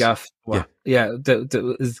broken in my gaff? Yeah.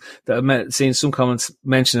 I'm seeing some comments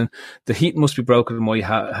mentioning the heat must be broken in my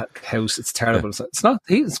house. It's terrible. Yeah. It's not.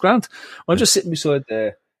 The heating's grand. I'm just sitting beside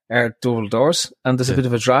our double doors, and there's a bit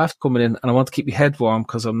of a draft coming in, and I want to keep my head warm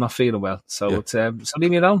because I'm not feeling well. So it's so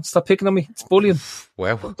leave me alone. Stop picking on me. It's bullying.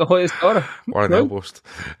 Wow, the highest order. Or an outburst.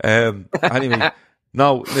 Anyway,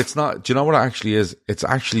 no, it's not. Do you know what it actually is? It's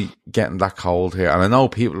actually getting that cold here, and I know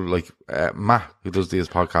people like Matt, who does this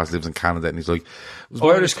podcast, lives in Canada, and he's like,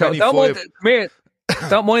 Irish cold.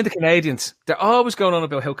 Don't mind the Canadians. They're always going on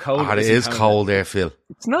about how cold it is. Cold there, Phil.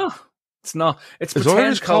 It's not. It's Is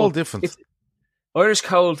Irish cold different? Irish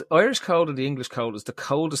cold and the English cold is the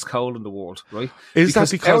coldest cold in the world, right? Is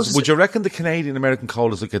that because would you reckon the Canadian American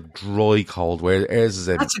cold is like a dry cold, where ours is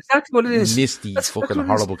a that's exactly what it is. Misty, fucking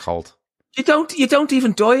horrible cold? You don't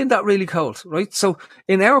even die in that really cold, right? So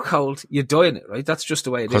in our cold, you die in it, right? That's just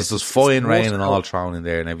the way it is. Because there's fine rain and all thrown in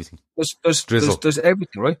there and everything. There's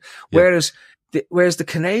everything, right? Yeah. Whereas the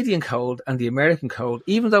Canadian cold and the American cold,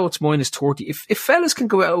 even though it's minus 30, if fellas can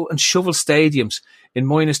go out and shovel stadiums in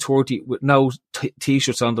minus 30 with no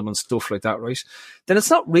t-shirts on them and stuff like that, right? Then it's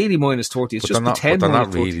not really minus 30. It's just pretend. But they're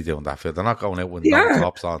not really doing that, Phil. They're not going out with no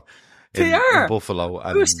tops on in Buffalo.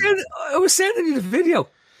 And I was sending you the video.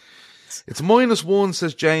 It's -1,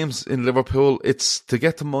 says James, in Liverpool. It's to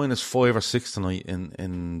get to -5 or 6 tonight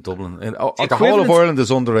in Dublin. The whole of Ireland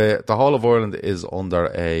is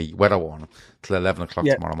under a weather warning till 11 o'clock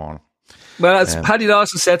tomorrow morning. Well, as Paddy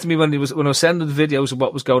Dawson said to me when I was sending the videos of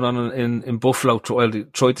what was going on in Buffalo,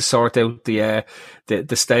 tried to sort out the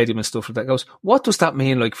stadium and stuff like that. Goes, what does that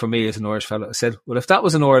mean, like, for me as an Irish fella? I said, well, if that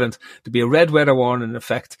was in Ireland, there'd be a red weather warning in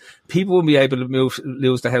effect. People wouldn't be able to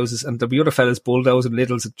lose their houses, and there'd be other fellas bulldozing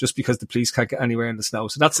littles just because the police can't get anywhere in the snow.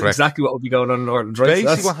 So that's exactly what would be going on in Ireland, right?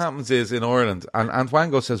 Basically, what happens is in Ireland, and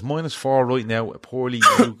Wango says -4 right now,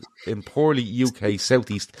 in poorly UK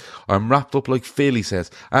southeast. I'm wrapped up like Phil, he says.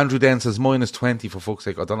 Andrew Den says -20 for fuck's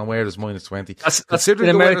sake. I don't know where there's -20.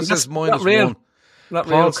 Considering the weather says -1.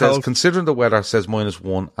 Paul says, considering the weather says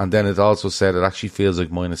 -1, and then it also said it actually feels like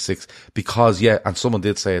 -6 because, and someone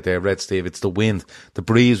did say it there, Red Steve, it's the wind, the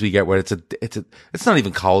breeze we get where it's not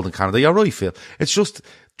even cold in Canada. You're right, Phil. It's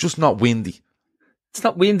just not windy. It's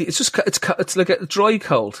not windy. It's just, it's like a dry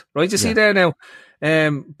cold, right? You see there now,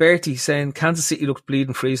 Bertie saying Kansas City looked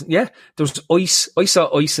bleeding freezing. Yeah, there was ice. I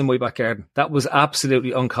saw ice in my back garden. That was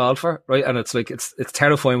absolutely uncalled for, right? And it's like, it's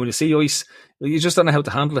terrifying when you see ice. You just don't know how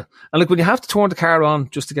to handle it. And like when you have to turn the car on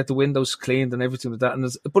just to get the windows cleaned and everything like that.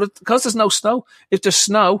 Because there's no snow. If there's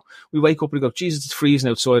snow, we wake up and we go, Jesus, it's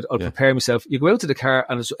freezing outside. I'll prepare myself. You go out to the car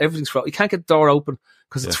and everything's frozen. You can't get the door open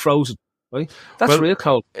because it's frozen, right? That's real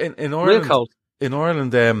cold. In Ireland, real cold. In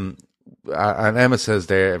Ireland, and Emma says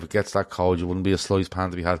there, if it gets that cold, you wouldn't be a slice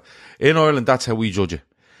pan to be had. In Ireland, that's how we judge it.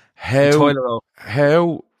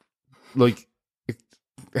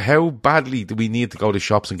 How badly do we need to go to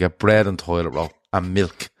shops and get bread and toilet roll and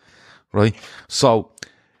milk, right? So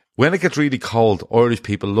when it gets really cold, Irish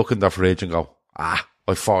people look in their fridge and go, I've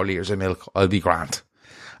 4 litres of milk, I'll be grand.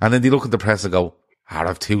 And then they look at the press and go, I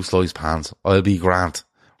have 2 slice pans, I'll be grand,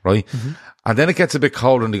 right? Mm-hmm. And then it gets a bit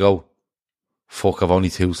colder and they go, fuck, I've only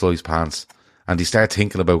 2 slice pans. And they start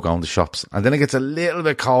thinking about going to shops. And then it gets a little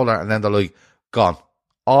bit colder and then they're like, gone,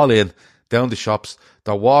 all in, down the shops.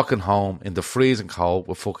 They're walking home in the freezing cold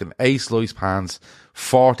with fucking 8 slice pans,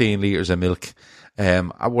 14 litres of milk,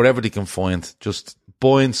 whatever they can find, just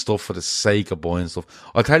buying stuff for the sake of buying stuff.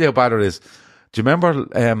 I'll tell you how bad it is. Do you remember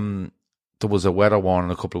there was a weather warning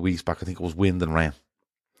a couple of weeks back? I think it was wind and rain.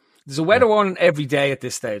 There's a weather warning every day at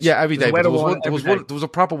this stage. Yeah, every day. But there was a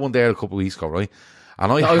proper one there a couple of weeks ago, right?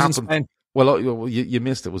 And I happened... Well, you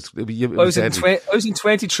missed it. I was in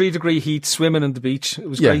 23-degree heat swimming on the beach. It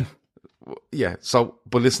was great. Yeah, so,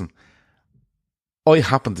 but listen, I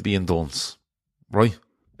happened to be in Duns, right?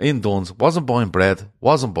 In Duns, wasn't buying bread,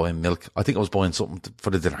 wasn't buying milk. I think I was buying something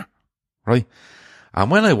for the dinner, right?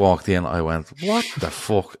 And when I walked in, I went, what the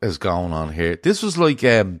fuck is going on here? This was like,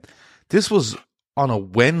 this was on a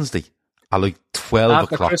Wednesday at like 12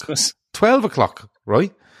 After o'clock. Christmas. 12 o'clock,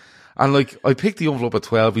 right? And like, I picked the envelope at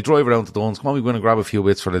 12, we drive around to Duns, come on, we're going to grab a few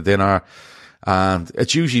bits for the dinner. And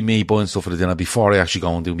it's usually me buying stuff for the dinner before I actually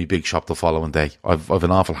go and do my big shop the following day. I've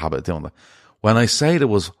an awful habit of doing that. When I say there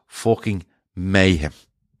was fucking mayhem,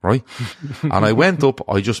 right? And I went up,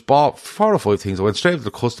 I just bought 4 or 5 things. I went straight to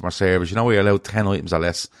the customer service. You know, we're allowed 10 items or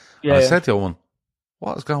less. Yeah, and I said to her,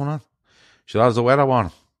 what is going on? She said, there's a weather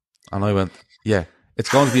warning. And I went, yeah,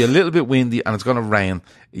 it's going to be a little bit windy and it's going to rain.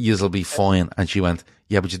 You'll be fine. And she went,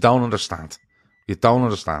 yeah, but you don't understand. You don't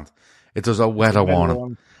understand. It was a weather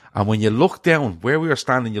warning. And when you look down where we were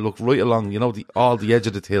standing, you look right along, you know, all the edge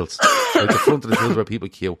of the tills, like the front of the tills where people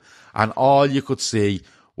queue. And all you could see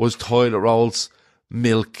was toilet rolls,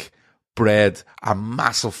 milk, bread, and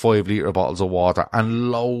massive 5-litre bottles of water,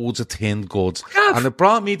 and loads of tinned goods. And it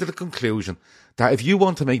brought me to the conclusion that if you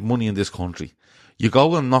want to make money in this country, you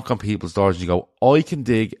go and knock on people's doors and you go, I can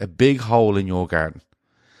dig a big hole in your garden.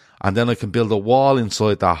 And then I can build a wall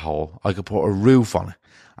inside that hole. I can put a roof on it.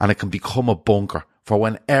 And it can become a bunker for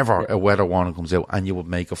whenever a weather warning comes out, and you would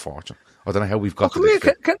make a fortune. I don't know how we've got to Come here,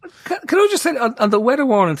 this. can I just say on the weather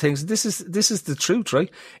warning things? This is the truth,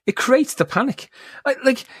 right? It creates the panic.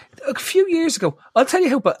 Like a few years ago, I'll tell you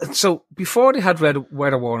how. But so before they had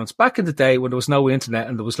weather warnings, back in the day when there was no internet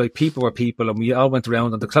and there was like people were people, and we all went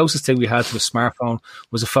around, and the closest thing we had to a smartphone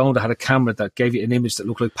was a phone that had a camera that gave you an image that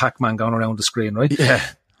looked like Pac-Man going around the screen, right? Yeah.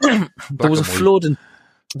 There was a flood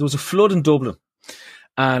in Dublin,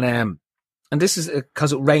 and this is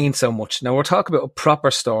because it rained so much. Now we're talking about a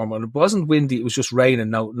proper storm, and it wasn't windy; it was just raining.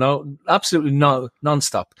 No, absolutely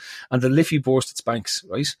non-stop. And the Liffey burst its banks,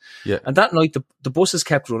 right? Yeah. And that night, the buses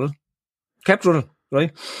kept running,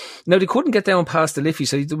 right? Now they couldn't get down past the Liffey,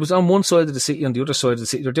 so it was on one side of the city, on the other side of the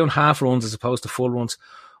city. They're doing half runs as opposed to full runs.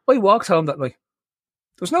 I walked home that night.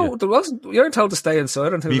 There wasn't. You weren't told to stay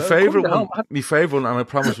inside until my favourite one, and I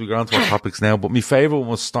promise we go on to our topics now. But my favourite one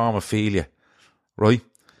was Stormophilia, right?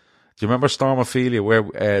 Do you remember Stormophilia, where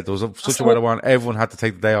there was such a weather one, everyone had to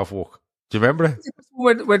take the day off work? Do you remember it?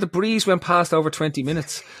 Where the breeze went past over 20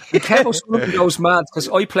 minutes. And Kev goes mad because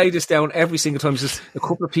I play this down every single time. Just a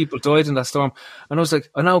couple of people died in that storm. And I was like,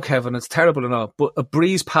 I know, Kevin, it's terrible and all, but a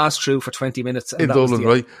breeze passed through for 20 minutes. And in Dublin,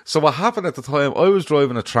 right? So what happened at the time, I was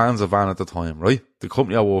driving a transit van at the time, right? The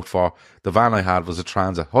company I worked for, the van I had was a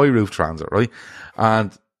transit, high roof transit, right?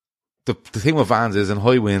 And the thing with vans is in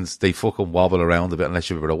high winds, they fucking wobble around a bit unless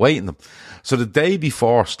you've got a weight in them. So the day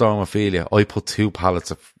before Stormophilia, I put 2 pallets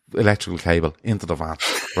of electrical cable into the van,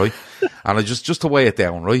 right? And I just to weigh it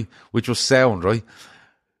down, right? Which was sound, right?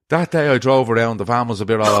 That day I drove around, the van was a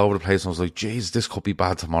bit all over the place, and I was like, geez, this could be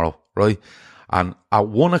bad tomorrow, right? And at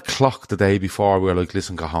 1 o'clock the day before, we were like,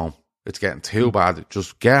 listen, go home. It's getting too bad.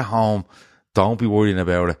 Just get home. Don't be worrying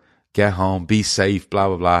about it. Get home, be safe, blah,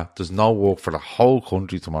 blah, blah. There's no work for the whole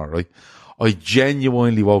country tomorrow, right? I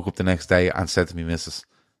genuinely woke up the next day and said to me missus,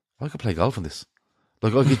 I could play golf in this.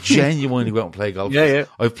 Like, I could genuinely go out and play golf. Yeah.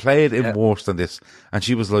 I've played in worse than this. And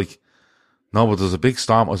she was like, no, but there's a big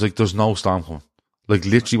storm. I was like, there's no storm coming. Like,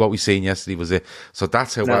 literally what we seen yesterday was it. So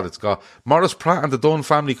that's how bad it's got. Maurice Pratt and the Dunn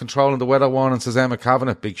family controlling the weather warning, says Emma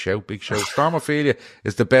Kavanagh. Big show. Stormophilia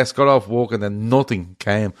is the best. Got off work and then nothing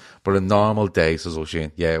came but a normal day, says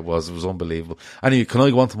O'Shane. Yeah, it was unbelievable. Anyway, can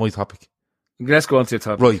I go on to my topic? Let's go on to your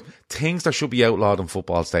topic. Right. Things that should be outlawed in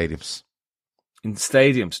football stadiums. In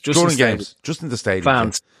stadiums? Just during in games. Just in the stadium.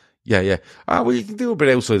 Fans. Yeah. Well, you can do a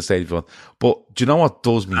bit outside the stadium if you want. But do you know what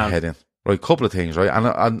does me head in? Right, couple of things, right?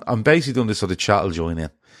 And I'm basically doing this so the chat will join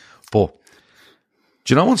in. But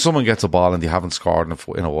do you know when someone gets a ball and they haven't scored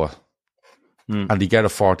in a while? And they get a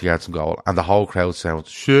 40 yards from goal and the whole crowd sounds,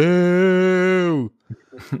 shoo!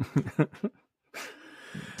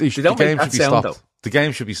 The game should be stopped. The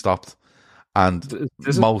game should be stopped. And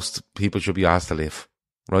most people should be asked to leave.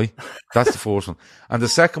 Right? That's the first one. And the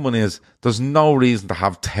second one is, there's no reason to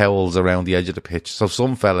have towels around the edge of the pitch. So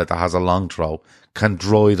some fella that has a long throw can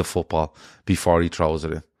dry the football before he throws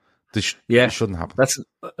it in. This shouldn't happen. That's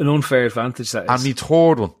an unfair advantage, that is. And the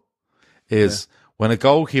third one is when a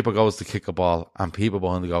goalkeeper goes to kick a ball and people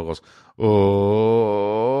behind the goal goes,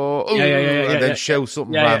 and then shout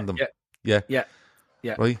something random. Yeah.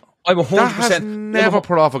 Right? I'm 100%. That has never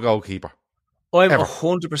put off a goalkeeper. I'm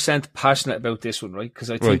 100% passionate about this one, right? Because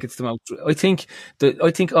I think it's the most. I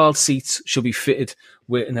think all seats should be fitted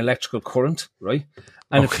with an electrical current, right?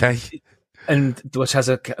 And which has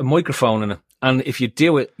a microphone in it. And if you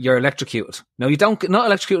do it, you're electrocuted. Now not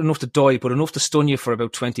electrocuted enough to die, but enough to stun you for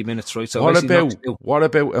about 20 minutes, right? So what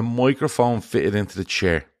about a microphone fitted into the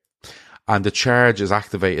chair, and the charge is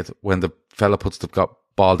activated when the fella puts the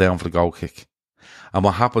ball down for the goal kick? And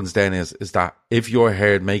what happens then is that if you're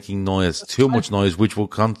heard making noise, too much noise, which will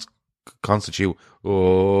constitute,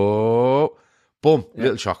 boom,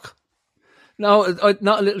 little shock. No,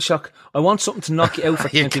 not a little shock. I want something to knock you out for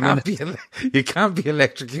 20 minutes. You can't be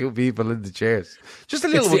electrocuting people in the chairs. Just a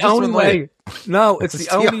little. It's the only way. No, it's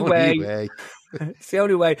the only way. It's the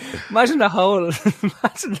only way. Imagine the whole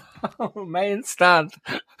main stand.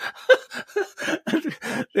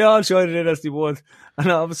 They all joined in as they would, and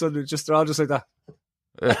all of a sudden they're all just like that.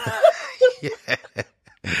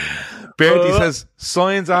 Bertie says,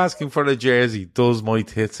 signs asking for a jersey, does my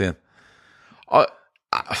tits in? I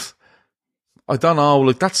don't know,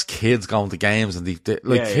 like, that's kids going to games, and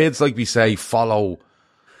kids, like we say, follow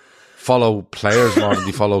players more than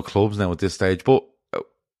they follow clubs now at this stage. But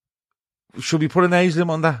should we put an age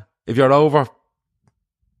limit on that? If you're over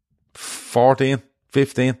 14,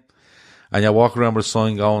 15, and you're walking around with a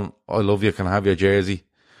sign going, I love you, can I have your jersey?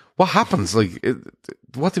 What happens? Like,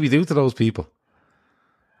 what do we do to those people?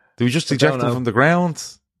 Do we just eject them from the ground?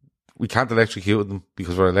 We can't electrocute them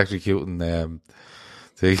because we're electrocuting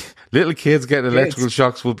See, little kids getting electrical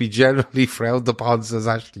shocks will be generally frowned upon, says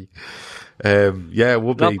Ashley. Yeah, it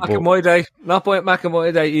would be. Not back in my day. Not back in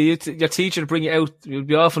my day. Your teacher would bring you out. You'd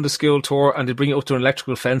be off on the school tour, and they'd bring you up to an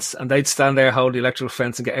electrical fence, and they'd stand there, hold the electrical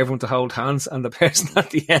fence, and get everyone to hold hands. And the person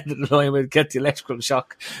at the end of the line would get the electrical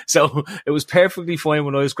shock. So it was perfectly fine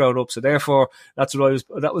when I was growing up. So therefore, that was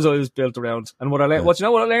what I was built around. And what I learned, you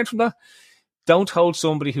know what I learned from that? Don't hold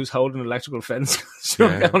somebody who's holding an electrical fence. So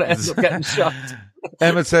you're going to end up getting shocked.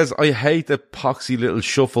 Emmett says, I hate the poxy little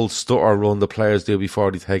shuffle stutter run the players do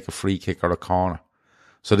before they take a free kick or a corner.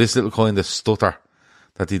 So this little kind of stutter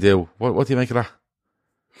that they do. What do you make of that?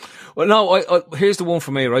 Well, no, here's the one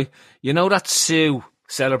for me, right? You know that Sue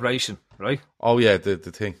celebration, right? Oh, yeah, the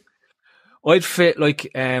thing. I'd fit like...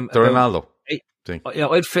 the Ronaldo thing. Yeah,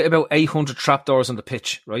 I'd fit about 800 trapdoors on the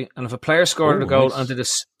pitch, right? And if a player scored a goal and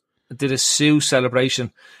did a Sue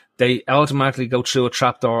celebration, they automatically go through a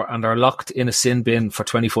trapdoor and are locked in a sin bin for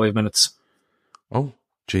 25 minutes. Oh,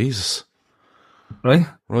 Jesus. Right?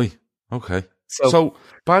 Right. Okay. So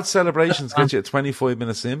bad celebrations get you a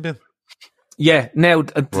 25-minute sin bin? Yeah. Now,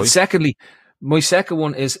 secondly, my second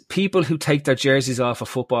one is people who take their jerseys off at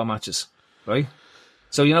football matches, right?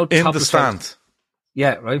 So, you know... In the stand?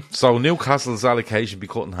 Yeah, right. So Newcastle's allocation be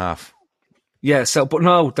cut in half? Yeah, but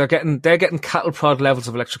no, they're getting cattle prod levels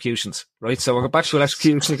of electrocutions, right? So we're back to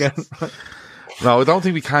electrocution again. No, I don't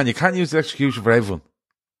think we can. You can't use electrocution for everyone.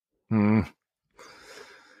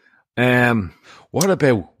 What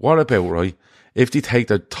about, right, if they take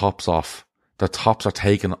their tops off, their tops are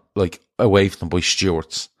taken, like, away from them by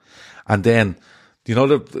stewards, and then, you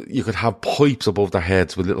know, you could have pipes above their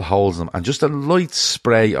heads with little holes in them, and just a light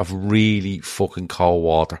spray of really fucking cold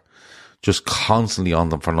water, just constantly on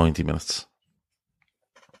them for 90 minutes.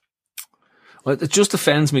 Well, it just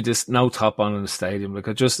offends me, this no top on in the stadium. Like,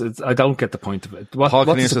 I don't get the point of it. Paul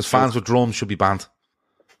Kinnear says fans with drums should be banned.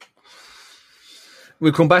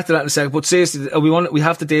 We'll come back to that in a second. But seriously, we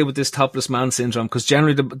have to deal with this topless man syndrome, because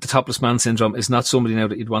generally the topless man syndrome is not somebody now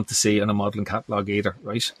that you'd want to see on a modelling catalogue either,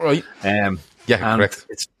 right? Right. Yeah, correct.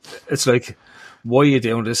 It's like, why are you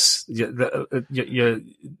doing this?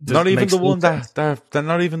 Not even the one they're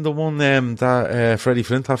not even the one that Freddie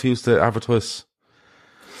Flintoff used to advertise.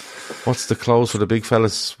 What's the clothes for the big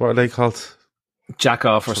fellas? What are they called? Jack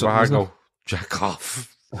off or something. Jack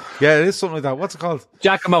off. Yeah, it is something like that. What's it called?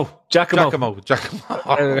 Jackamo. Jack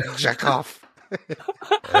off.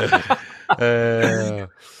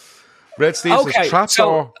 Red Steve says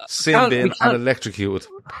trapdoor, sin bin, and electrocuted.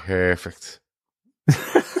 Perfect.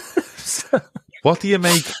 What did you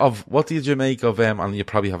make of? And you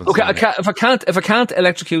probably haven't. Okay, if I can't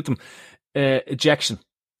electrocute them, ejection.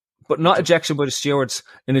 But not ejection by the stewards,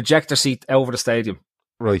 an ejector seat over the stadium.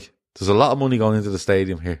 Right. There's a lot of money going into the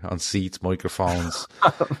stadium here on seats, microphones,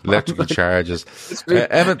 electrical charges.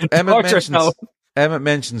 Emmett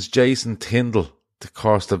mentions Jason Tindall, of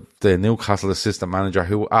course, the Newcastle assistant manager,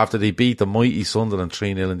 who, after they beat the mighty Sunderland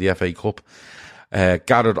 3-0 in the FA Cup,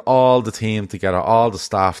 gathered all the team together, all the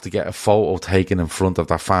staff, to get a photo taken in front of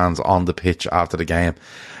their fans on the pitch after the game.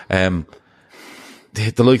 The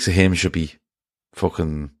likes of him should be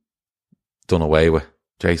fucking done away with.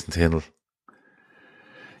 Jason Tindall.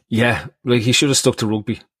 Yeah, like, he should have stuck to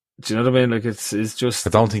rugby. Do you know what I mean? Like, it's just... I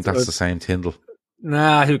don't think that's the same Tindall.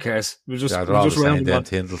 Nah, who cares? They're all the same, them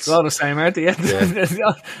Tindalls. They're all the same, aren't they? Yeah.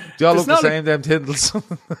 They all look the same, them Tindalls.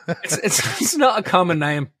 it's not a common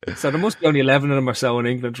name. So there must be only 11 of them or so in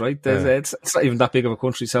England, right? It's not even that big of a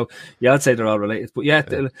country. So, yeah, I'd say they're all related. But yeah,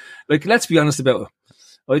 like, let's be honest about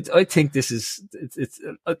it. I think this is... It's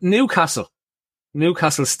Newcastle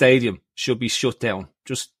Stadium should be shut down.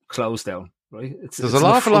 Just closed down. Right? There's an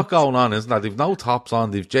awful lot going on, isn't there? They've no tops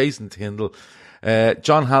on. They've Jason Tindall.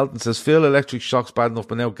 John Halton says, Phil, electric shock's bad enough,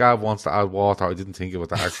 but now Gav wants to add water. I didn't think about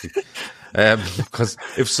that, actually. Because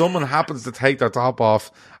if someone happens to take their top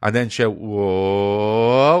off and then shout,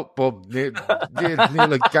 whoa, but near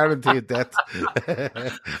like guaranteed death.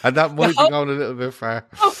 And that might be going a little bit far.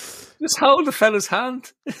 Just hold the fella's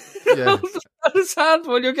hand. Yeah. Hold the fella's hand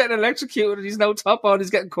while you're getting electrocuted and he's no top on, he's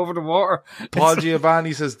getting covered in water. Paul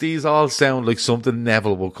Giovanni says, these all sound like something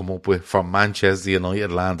Neville will come up with for Manchester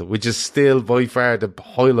United land, which is still by far the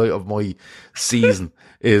highlight of my season,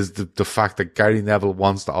 is the fact that Gary Neville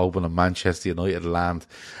wants to open a Manchester United land.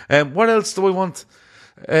 What else do I want?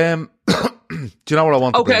 Do you know what I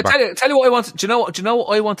want to do? Okay, tell you what I want. Do you know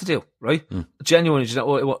what I want to do, right? Genuinely, do you know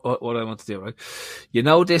what I want to do, right? You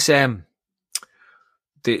know this,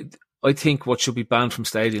 I think what should be banned from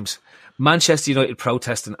stadiums, Manchester United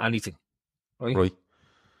protesting anything, right? Right.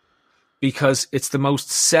 Because it's the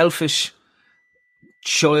most selfish,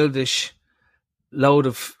 childish, load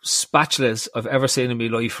of spatulas I've ever seen in my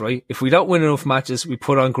life, right? If we don't win enough matches, we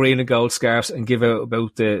put on green and gold scarves and give out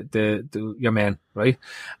about your men, right?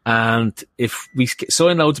 And if we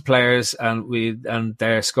sign loads of players and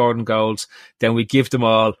they're scoring goals, then we give them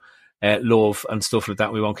all love and stuff like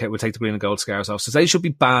that. We won't care. We'll take the green and gold scarves off. So they should be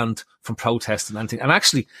banned from protesting and anything. And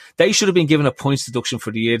actually, they should have been given a points deduction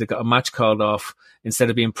for the year that got a match called off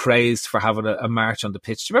instead of being praised for having a march on the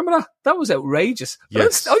pitch. Do you remember that? That was outrageous.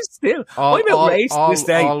 Yes. I'm outraged to this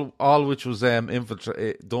day. All which was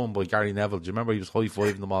done by Gary Neville. Do you remember he was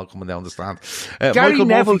high-fiving them all coming down the stand? Gary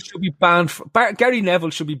Neville should be banned. Gary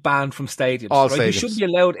Neville should be banned from stadiums. All right? stadiums. He shouldn't be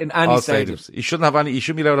allowed in any stadiums. He shouldn't have any. He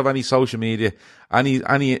shouldn't be allowed to have any social media,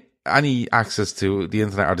 any access to the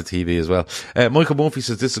internet or the TV as well. Michael Murphy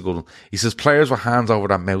says this is a good one. He says players with hands over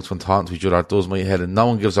their mouths when talking to each other does my head, and no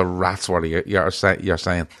one gives a rat's what you're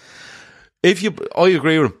saying. I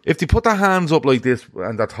agree with him. If they put their hands up like this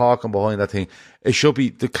and they're talking behind that thing, it should be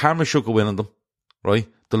the camera should go in on them, right?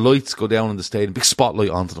 The lights go down in the stadium, big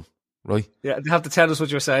spotlight onto them, right? Yeah, they have to tell us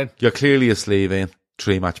what you're saying. You're clearly a slave, Ian.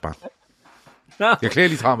 3-match ban. No. You're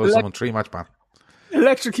clearly talking about someone 3-match ban.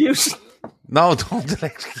 Electrocution. No, don't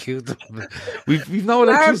electrocute them. We've no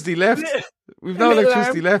electricity left. We've no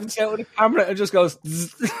electricity left. Out with a camera and just goes.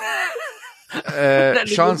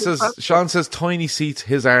 Sean says tiny seats,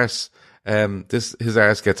 his arse. His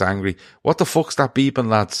arse gets angry. What the fuck's that beeping,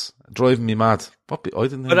 lads? Driving me mad. What? I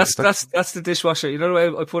didn't know. But that's the dishwasher. You know the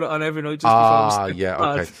way I put it on every night. Just yeah,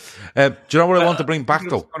 okay. Do you know what I want to bring back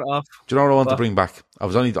though? Do you know what I want to bring back?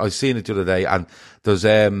 I seen it the other day, and there's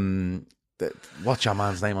what's your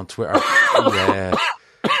man's name on Twitter? Yeah,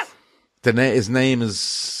 his name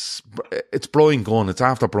is it's Brian Gunn. It's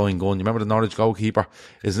after Brian Gunn. You remember the Norwich goalkeeper?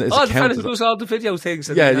 The fella who does all the video things.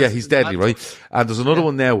 Yeah, he's deadly, right? And there's another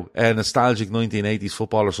one now, a nostalgic 1980s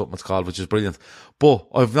football or something it's called, which is brilliant. But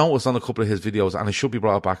I've noticed on a couple of his videos, and it should be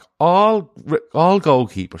brought back. All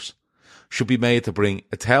goalkeepers should be made to bring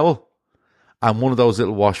a towel and one of those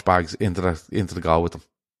little wash bags into the goal with them.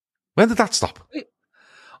 When did that stop?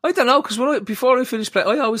 I don't know, because before I finished playing,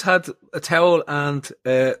 I always had a towel and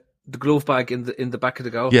the glove bag in the back of the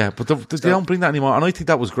goal. Yeah, but they don't bring that anymore, and I think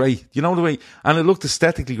that was great. You know the way, and it looked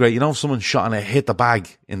aesthetically great. You know, if someone shot and it hit the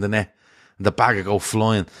bag in the net, and the bag would go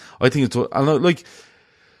flying. I think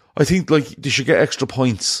they should get extra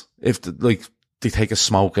points if they take a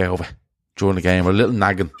smoke out of it during the game, or a little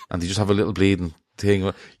nagging, and they just have a little bleeding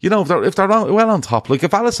thing. You know, if they're well on top, like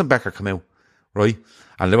if Alisson Becker come out, right,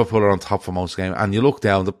 and Liverpool are on top for most games, and you look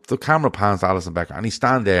down, the camera pans to Alisson Becker, and he's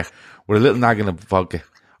stand there with a little nagging of vodka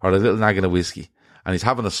or a little nagging of whiskey, and he's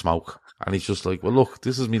having a smoke, and he's just like, well, look,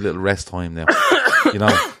 this is me little rest time now, you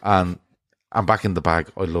know, and I'm back in the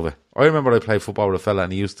bag. I love it. I remember I played football with a fella,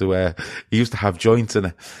 and he used to have joints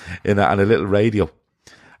in and a little radio.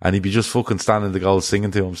 And he'd be just fucking standing in the goal singing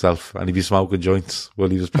to himself, and he'd be smoking joints while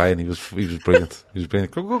he was playing. He was brilliant. He was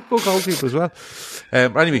brilliant. Good goalkeeper as well.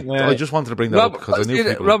 Anyway, I just wanted to bring that up because I knew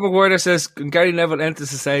people. Robert Werner says, Gary Neville enters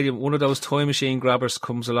the stadium, one of those toy machine grabbers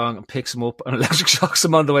comes along and picks him up and electric shocks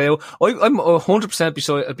him on the way out. I'm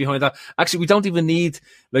 100% behind that. Actually, we don't even need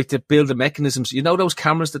to build the mechanisms. You know those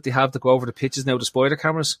cameras that they have that go over the pitches now, the spider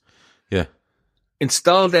cameras? Yeah.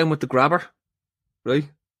 Install them with the grabber, right?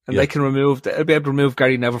 And they'll be able to remove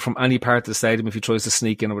Gary Neville from any part of the stadium if he tries to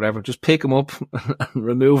sneak in or whatever. Just pick him up and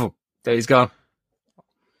remove him. There he's gone.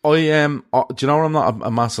 Do you know what I'm not a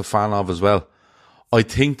massive fan of as well? I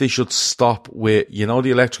think they should stop with, you know,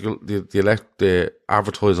 the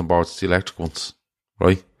advertising boards, the electric ones,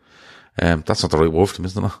 right? That's not the right word for them,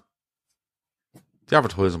 isn't it? The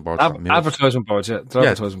advertising boards. Advertising boards, yeah.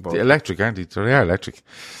 Advertising boards. The electric, aren't they? They are electric.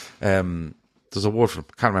 There's a word for them.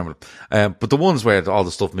 Can't remember them. But the ones where all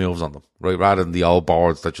the stuff moves on them, right? Rather than the old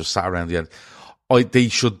boards that just sat around the end. They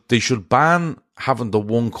should ban having the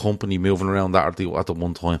one company moving around that at the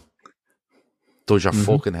one time. Does your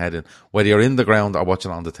fucking head in. Whether you're in the ground or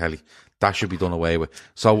watching it on the telly. That should be done away with.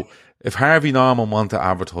 So if Harvey Norman wanted to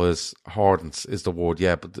advertise Hordens is the word,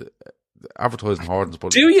 yeah, but advertising Hordens.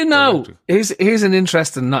 But do you know? Here's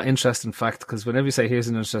an not interesting fact, because whenever you say here's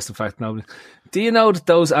an interesting fact, nobody. Do you know that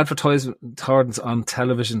those advertising Hordens on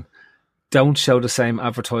television don't show the same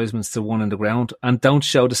advertisements to one in the ground, and don't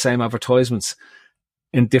show the same advertisements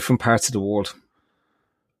in different parts of the world?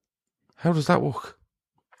 How does that work?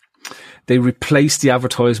 They replace the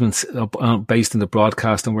advertisements based on the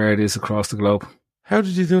broadcast and where it is across the globe. How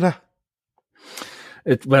did you do that?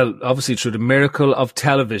 Well, obviously through the miracle of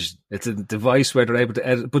television. It's a device where they're able to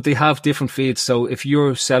edit, but they have different feeds. So if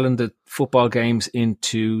you're selling the football games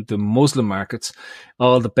into the Muslim markets,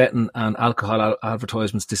 all the betting and alcohol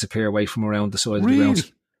advertisements disappear away from around the side of the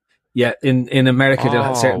ground. Yeah, in America they'll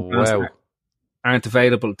have certain brands. aren't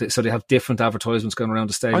available, so they have different advertisements going around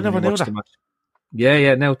the stadium. I never knew that. The match.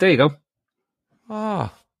 Yeah. Now there you go.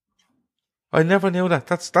 Ah, I never knew that.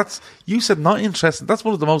 That's you said not interesting. That's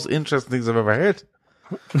one of the most interesting things I've ever heard.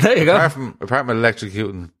 There you go. Apart from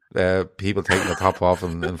electrocuting people taking the top off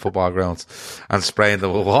in football grounds and spraying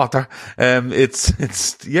them with water.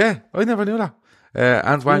 It's yeah, I never knew that.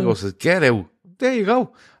 Ant Wango says, get out. There you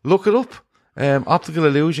go. Look it up. Optical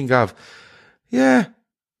illusion, Gav. Yeah,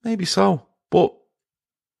 maybe so. But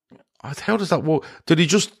how does that work? Did he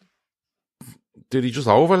just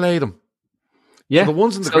overlay them? Yeah. So the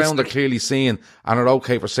ones in the ground are clearly seen and are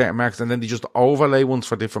okay for certain markets, and then they just overlay ones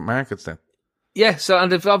for different markets then. Yeah, and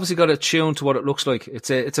they've obviously got it tuned to what it looks like.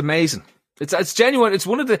 It's amazing. It's genuine. It's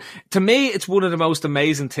to me, it's one of the most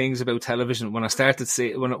amazing things about television. When I started to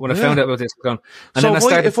see, when I found out about this,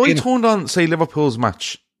 if I turned on, say, Liverpool's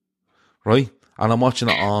match, right, and I'm watching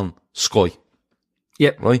it on Sky,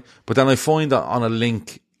 yeah, right, but then I find it on a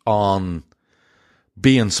link on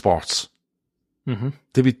beIN Sports, there'd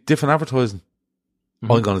be different advertising.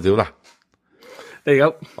 I'm going to do that. There you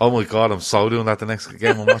go. Oh my God, I'm so doing that the next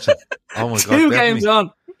game I'm watching. Oh my God, Two games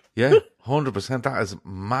on. Yeah, 100%. That is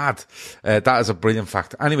mad. That is a brilliant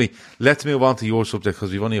fact. Anyway, let's move on to your subject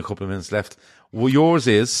because we've only a couple of minutes left. Well, yours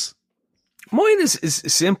is? Mine is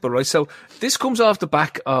simple, right? So this comes off the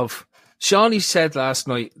back of Shawnee said last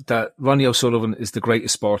night that Ronnie O'Sullivan is the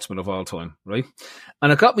greatest sportsman of all time, right?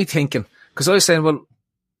 And it got me thinking, because I was saying, well,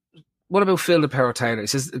 what about Phil the Power Taylor? He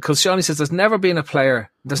says, because Shawnee says there's never been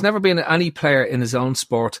any player in his own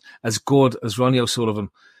sport as good as Ronnie O'Sullivan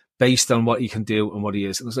based on what he can do and what he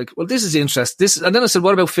is. And I was like, well, this is interesting. And then I said,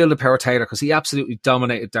 what about Phil the Power Taylor? Because he absolutely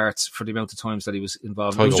dominated darts for the amount of times that he was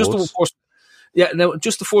involved. It was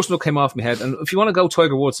just the first one that came off my head. And if you want to go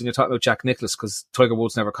Tiger Woods, and you're talking about Jack Nicklaus, because Tiger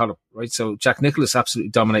Woods never caught him, right? So Jack Nicklaus absolutely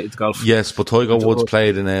dominated the golf. Yes, but Tiger Woods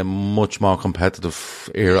played in a much more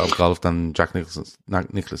competitive era of golf than Jack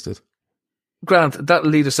Nicklaus did. Grant, that'll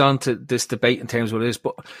lead us on to this debate in terms of what it is.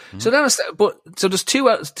 But so there's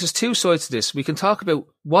two sides to this. We can talk about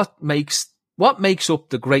what makes up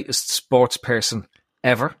the greatest sports person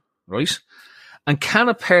ever, right? And can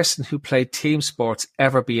a person who played team sports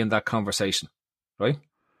ever be in that conversation, right?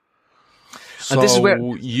 So and this is where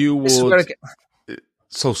you would.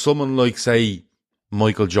 So someone like, say,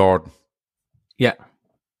 Michael Jordan, yeah,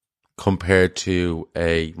 compared to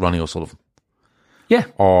a Ronnie O'Sullivan. Yeah.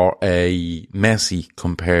 Or a Messi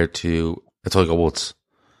compared to a Tiger Woods.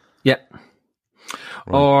 Yeah.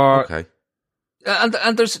 Right. Or okay.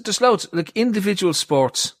 And there's loads, like individual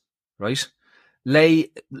sports, right?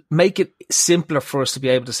 Make it simpler for us to be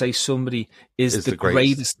able to say somebody is the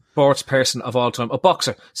greatest sports person of all time. A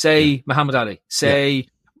boxer, say Muhammad Ali, say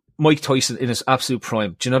Mike Tyson in his absolute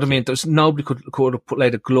prime. Do you know what I mean? There's nobody could have put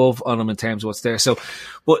laid a glove on him in terms of what's there. So,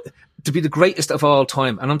 but to be the greatest of all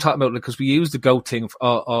time, and I'm talking about, because we use the GOAT thing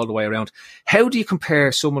all the way around. How do you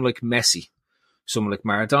compare someone like Messi, someone like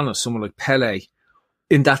Maradona, someone like Pele,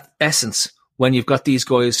 in that essence, when you've got these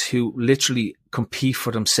guys who literally compete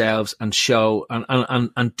for themselves and show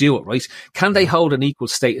and do it, right? Can they hold an equal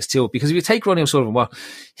status to it? Because if you take Ronnie O'Sullivan,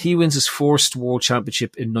 he wins his first world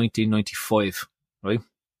championship in 1995, right?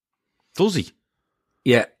 Does he?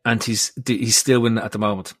 Yeah, and he's still winning at the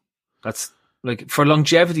moment. That's like, for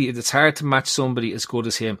longevity, it's hard to match somebody as good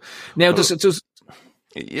as him. Now,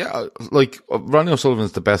 yeah, like Ronnie O'Sullivan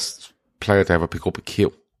is the best player to ever pick up a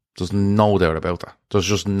cue. There's no doubt about that. There's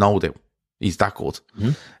just no doubt. He's that good.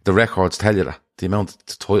 Mm-hmm. The records tell you that. The amount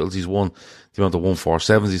of titles he's won, the amount of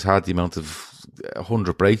 147s he's had, the amount of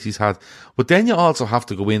 100 breaks he's had. But then you also have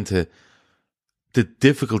to go into the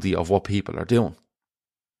difficulty of what people are doing.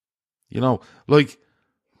 You know, like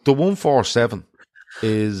the 147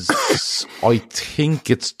 is, I think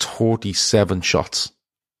it's 37 shots,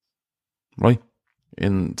 right?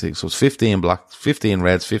 So it's 15 blacks, 15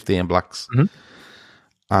 reds, 15 blacks. Mm-hmm.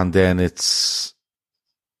 And then it's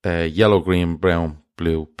yellow, green, brown,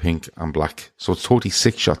 blue, pink, and black. So it's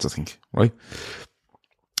 36 shots, I think, right?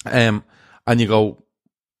 And you go,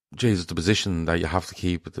 Jesus, the position that you have to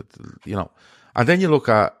keep, you know. And then you look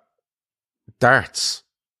at darts.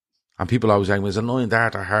 And people always say, well, is a 9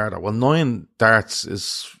 dart or harder? Well, 9 darts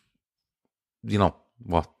is, you know,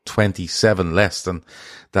 27 less than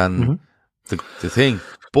mm-hmm. the thing.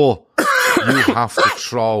 But you have to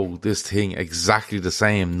throw this thing exactly the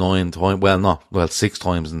same 9 times. 6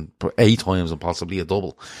 times and 8 times and possibly a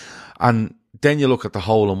double. And then you look at the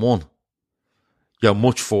hole in one. You're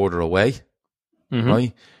much further away, mm-hmm.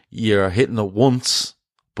 right? You're hitting it once,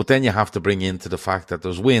 but then you have to bring into the fact that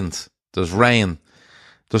there's wind, there's rain,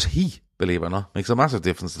 there's heat, believe it or not. Makes a massive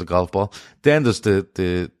difference to the golf ball. Then there's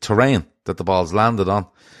the terrain that the ball's landed on.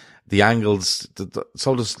 the angles.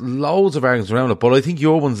 So there's loads of arguments around it. But I think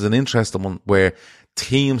your one's an interesting one where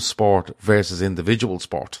team sport versus individual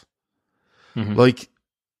sport. Mm-hmm. Like,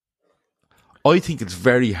 I think it's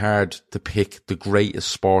very hard to pick the greatest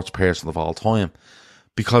sports person of all time,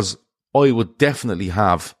 because I would definitely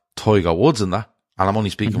have Tiger Woods in that. And I'm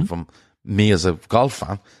only speaking from me as a golf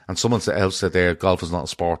fan. And someone else said there, golf is not a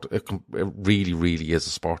sport. It really, really is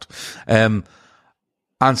a sport. And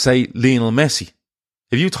say Lionel Messi.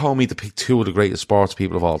 If you told me to pick two of the greatest sports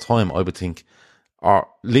people of all time, I would think are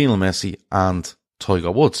Lionel Messi and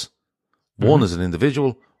Tiger Woods. One is an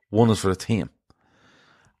individual, one is for a team.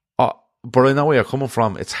 But I know where you're coming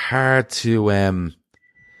from. It's hard to,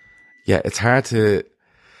 it's hard to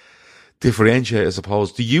differentiate, I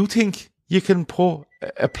suppose. Do you think you can put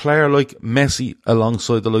a player like Messi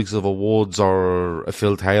alongside the likes of a Woods or a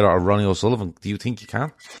Phil Taylor or Ronnie O'Sullivan? Do you think you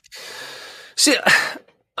can? See,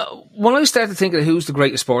 when I started thinking of who's the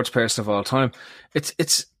greatest sports person of all time,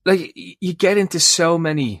 it's like you get into so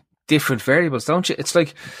many different variables, don't you? It's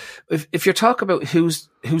like if you're talking about who's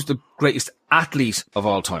the greatest athlete of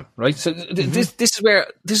all time, right? So this is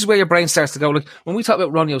where your brain starts to go. Like when we talk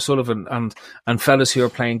about Ronnie O'Sullivan and fellas who are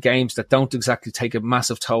playing games that don't exactly take a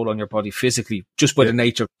massive toll on your body physically, just by the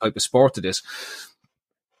nature of the type of sport it is.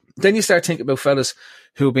 Then you start thinking about fellas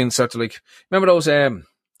who have been sort of like, remember those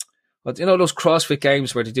those CrossFit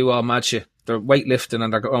games where they do all mad shit. They're weightlifting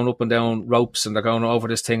and they're going up and down ropes and they're going over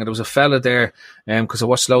this thing. And there was a fella there, because I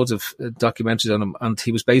watched loads of documentaries on him, and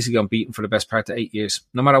he was basically unbeaten for the best part of 8 years.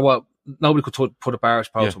 No matter what, nobody could put a bar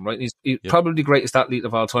past him, right? He's probably the greatest athlete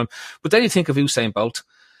of all time. But then you think of Usain Bolt.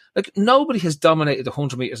 Like, nobody has dominated the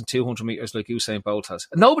 100 metres and 200 metres like Usain Bolt has.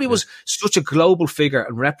 And nobody was such a global figure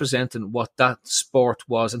and representing what that sport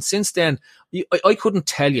was. And since then, I couldn't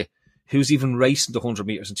tell you who's even racing the 100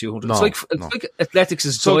 metres and 200. It's like athletics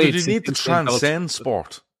is so died. So do you need to transcend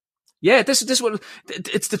sport? Yeah, this is what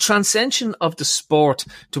it's the transcension of the sport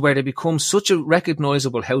to where they become such a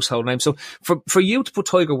recognisable household name. So for you to put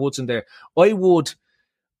Tiger Woods in there, I would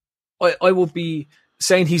be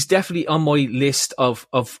saying he's definitely on my list of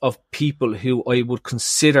people who I would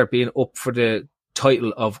consider being up for the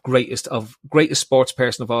title of greatest sports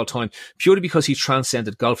person of all time, purely because he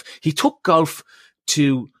transcended golf. He took golf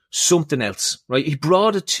to something else, right? He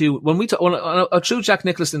brought it to, I threw Jack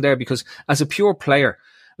Nicklaus in there because as a pure player,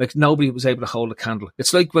 like nobody was able to hold a candle.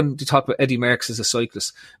 It's like when you talk about Eddie Merckx as a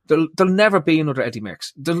cyclist. There'll never be another Eddie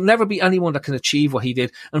Merckx. There'll never be anyone that can achieve what he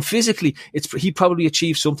did. And physically, he probably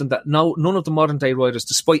achieved something that none of the modern day riders,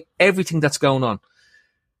 despite everything that's going on,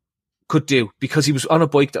 could do, because he was on a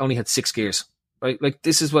bike that only had 6 gears, right? Like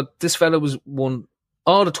this fella won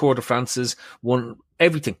all the Tour de France's, won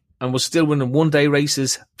everything, and was still winning 1 day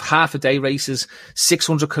races, half a day races,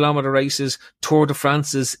 600 kilometer races, Tour de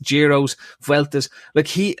France's, Giros, Vueltas.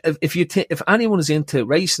 Like if anyone is into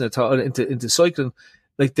racing at all, into cycling,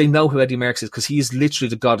 like they know who Eddie Merckx is, because he is literally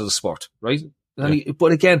the god of the sport, right? Yeah.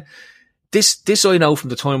 But again, this I know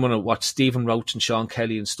from the time when I watched Stephen Roach and Sean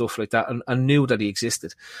Kelly and stuff like that, and knew that he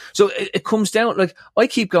existed. So it comes down, like, I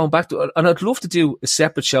keep going back to it, and I'd love to do a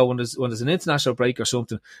separate show when there's an international break or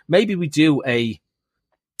something. Maybe we do a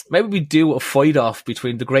fight off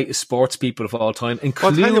between the greatest sports people of all time.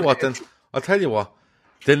 I'll tell you what.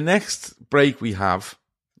 The next break we have,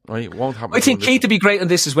 right, won't happen. I think Keith would be great on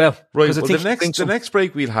this as well. Right, well, the next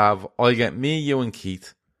break we'll have, I'll get me, you and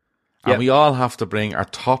Keith, and we all have to bring our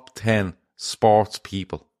top 10 sports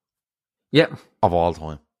people of all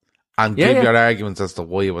time. And give your arguments as to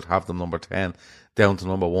why you would have them number 10 down to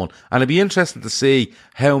number 1. And it'd be interesting to see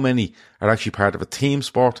how many are actually part of a team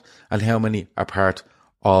sport and how many are part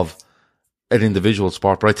of an individual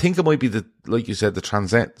sport. But I think it might be like you said, the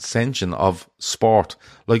transcension of sport.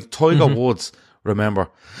 Like Tiger Woods, remember,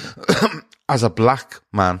 as a black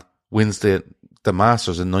man, wins the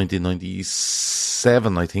Masters in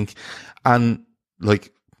 1997, I think. And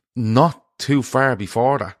like not too far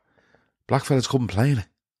before that, black fellas couldn't play in it.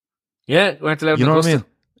 Yeah, weren't allowed. You know what I mean?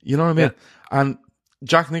 You know what I mean? Yeah. And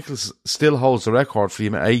Jack Nicklaus still holds the record for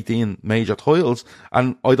 18 major titles,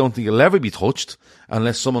 and I don't think it'll ever be touched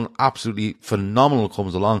unless someone absolutely phenomenal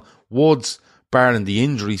comes along. Woods, barring the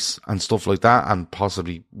injuries and stuff like that, and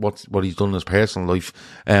possibly what he's done in his personal life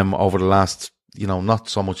over the last, not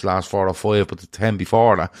so much last 4 or 5, but the 10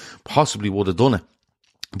 before that, possibly would have done it.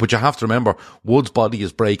 But you have to remember, Woods' body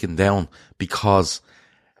is breaking down because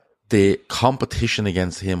the competition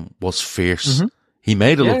against him was fierce. He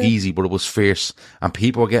made it look easy, but it was fierce, and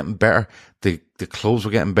people were getting better. The clubs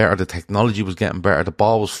were getting better. The technology was getting better. The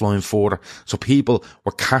ball was flying further. So people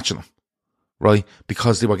were catching him, right?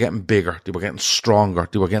 Because they were getting bigger, they were getting stronger,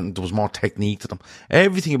 there was more technique to them.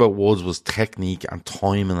 Everything about Woods was technique and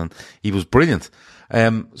timing, and he was brilliant.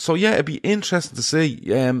 So yeah, it'd be interesting to see,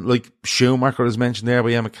 like Schumacher is mentioned there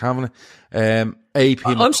by Emma Kavanagh, AP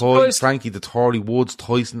McCoy, Frankie Dettori, Woods,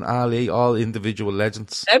 Tyson, Ali, all individual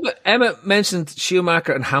legends. Emma mentioned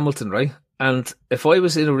Schumacher and Hamilton, right? And if I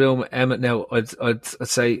was in a room with Emma now, I'd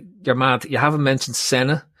say, you're mad. You haven't mentioned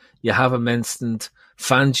Senna. You haven't mentioned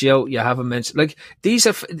Fangio. You haven't mentioned, like, these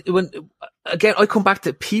are, again, I come back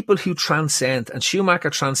to people who transcend, and Schumacher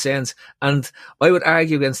transcends. And I would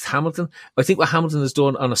argue against Hamilton. I think what Hamilton has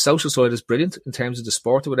done on a social side is brilliant in terms of the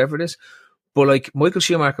sport or whatever it is. But like, Michael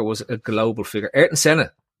Schumacher was a global figure. Ayrton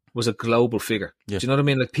Senna was a global figure. Yeah. Do you know what I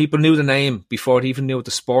mean? Like, people knew the name before they even knew what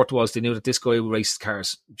the sport was. They knew that this guy raced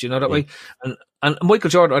cars. Do you know that way? And Michael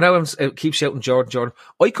Jordan, I know I keep shouting Jordan.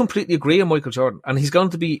 I completely agree on Michael Jordan. And he's going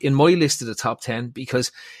to be in my list of the top 10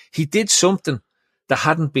 because he did something that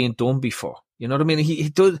hadn't been done before. You know what I mean? He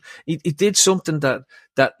did something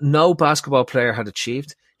that no basketball player had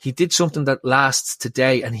achieved. He did something that lasts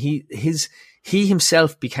today, and he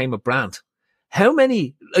himself became a brand. How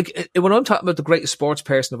many, like, when I'm talking about the greatest sports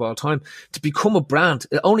person of all time, to become a brand,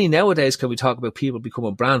 only nowadays can we talk about people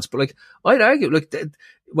becoming brands. But like, I'd argue, like,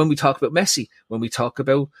 when we talk about Messi, when we talk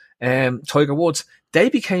about Tiger Woods, they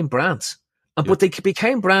became brands. But they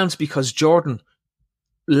became brands because Jordan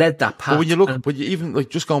led that path. But when you look, but you even, like,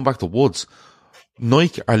 just going back to Woods,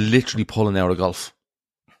 Nike are literally pulling out of golf.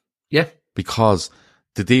 Yeah. Because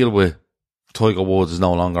the deal with Tiger Woods is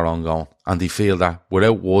no longer ongoing, and they feel that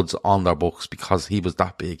without Woods on their books, because he was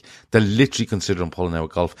that big, they're literally considering pulling out of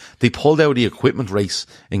golf. They pulled out of the equipment race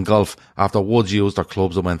in golf after Woods used their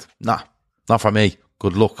clubs and went, nah, not for me,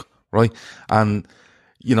 good luck, right? And,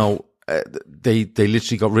 you know, they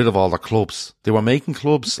literally got rid of all their clubs. They were making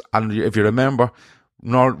clubs, and if you remember,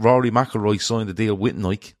 Rory McIlroy signed a deal with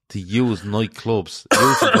Nike to use Nike clubs,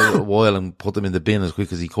 use them for a little while and put them in the bin as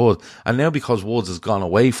quick as he could. And now, because Woods has gone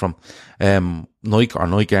away from Nike, or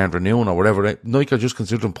Nike aren't renewing or whatever, Nike are just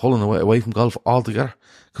considering pulling away from golf altogether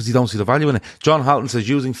because you don't see the value in it. John Halton says,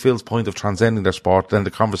 using Phil's point of transcending their sport, then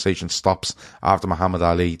the conversation stops after Muhammad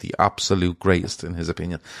Ali, the absolute greatest in his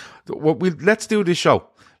opinion. Let's do this show.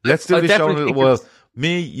 Let's do this show in a little while.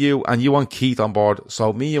 Me, you, and you and Keith on board.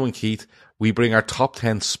 So me, you and Keith, we bring our top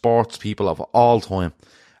 10 sports people of all time.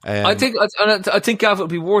 I think, Gav, it'll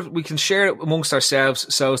be worth, we can share it amongst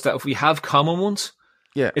ourselves so that if we have common ones,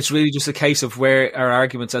 it's really just a case of where our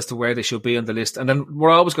arguments as to where they should be on the list. And then we're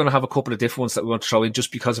always going to have a couple of different ones that we want to throw in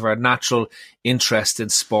just because of our natural interest in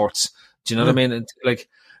sports. Do you know what I mean? And like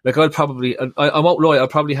I'll probably, I won't lie, I'll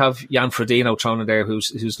probably have Jan Frodeno thrown in there,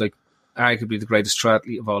 who's like arguably the greatest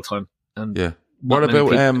triathlete of all time. And what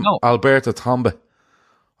about Alberto Tomba?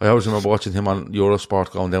 I always remember watching him on Eurosport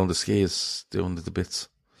going down the skis, doing the bits.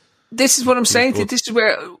 This is what I'm saying. This is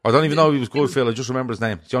where I don't even know if he was good, Phil. I just remember his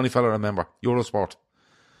name. It's the only fella I remember. Eurosport.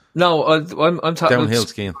 No, I'm talking downhill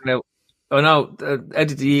skiing. Now,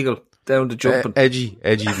 Eddie the Eagle down the jumping. Edgy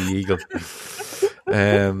the Eagle.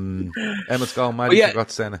 Emmett's gone mad. He forgot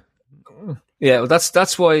Senna. Yeah, well,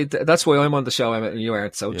 that's why I'm on the show, Emmett, and you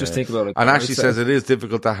aren't. So just think about it. And Ashley says it is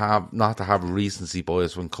difficult to not to have recency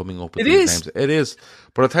bias when coming up with these names. It is.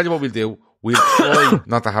 But I'll tell you what we'll do. We'll try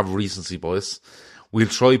not to have recency bias. We'll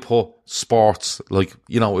try put sports, like,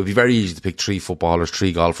 you know, it'd be very easy to pick 3 footballers,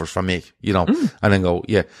 3 golfers for me, you know, and then go,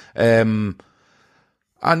 and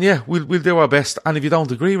we'll do our best. And if you don't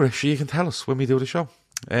agree with it, you can tell us when we do the show.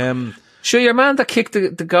 Sure, your man that kicked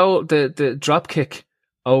the goal, the drop kick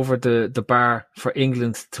over the bar for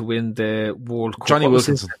England to win the World Cup. Johnny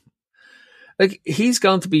Wilkinson. Like, he's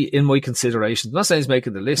going to be in my consideration. I'm not saying he's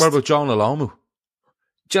making the list. What about John Olomu?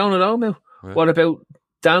 Yeah. What about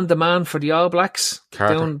Dan the man for the All Blacks?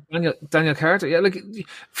 Carter. Daniel Carter. Yeah, like,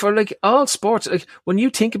 for like all sports, like when I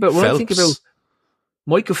think about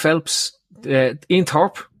Michael Phelps, Ian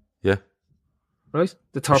Thorpe. Yeah. Right?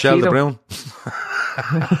 The torpedo. Michelle de Bruyne.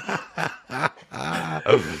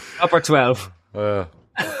 Upper 12.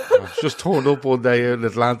 Just turned up one day in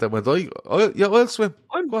Atlanta and went, I'll swim.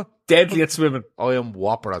 I'm deadly at swimming. I am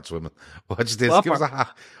whopper at swimming. Watch this. Whopper. Give us a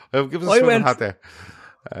hat. Give us a swimming hat there.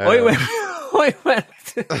 I went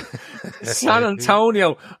to San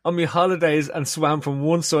Antonio on my holidays and swam from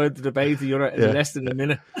one side of the bay to the other in less than a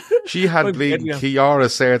minute. She had bleeding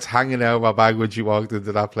Kiara shirts hanging out of my bag when she walked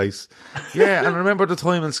into that place. Yeah, and I remember the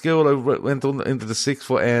time in school I went into the 6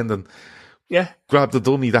 foot end and grabbed the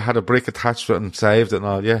dummy that had a brick attached to it and saved it and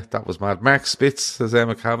all. Yeah, that was mad. Mark Spitz, says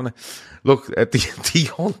Emma Kavanagh. Look at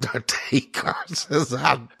the Undertaker, says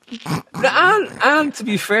that. And to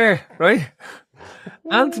be fair, right?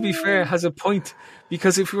 And to be fair, has a point.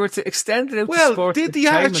 Because if we were to extend it out to Well, sport did the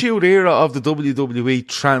entertainment- Attitude Era of the WWE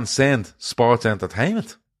transcend sports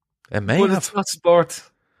entertainment? It may But have. it's not sport.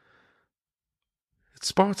 It's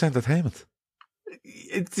sports entertainment.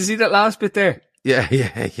 You see that last bit there? Yeah.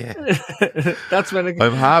 That's when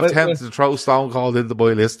I'm half tempted to throw Stone Cold into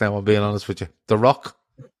my list now, I'm being honest with you. The Rock.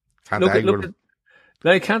 Can't argue with him.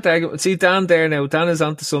 No, you can't argue. See, Dan there now. Dan is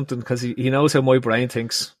onto something because he knows how my brain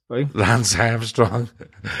thinks, right? Lance Armstrong.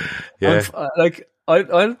 Yeah.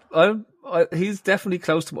 He's definitely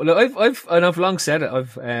close to. Look, I've long said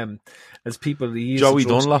it. As people, Joey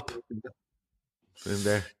Dunlop in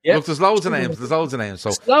there. Yeah. Look, there's loads of names.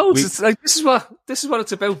 So loads. It's like this is what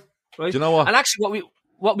it's about, right? Do you know what? And actually,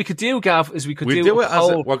 what we could do, Gav, is we could we're going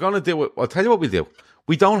to do it. I'll tell you what we'll do.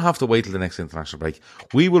 We don't have to wait till the next international break.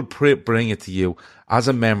 We will bring it to you as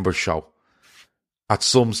a member show at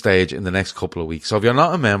some stage in the next couple of weeks. So if you're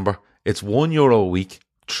not a member, it's €1 a week,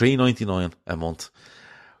 $3.99 a month.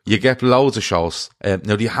 You get loads of shows.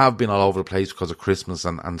 Now, they have been all over the place because of Christmas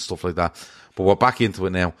and stuff like that. But we're back into it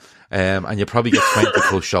now. And you probably get 20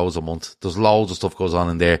 plus shows a month. There's loads of stuff goes on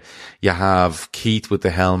in there. You have Keith with the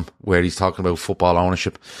helm, where he's talking about football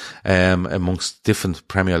ownership, amongst different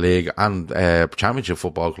Premier League and, Championship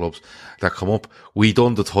football clubs that come up. We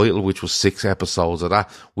done the title, which was 6 episodes of that.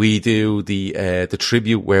 We do the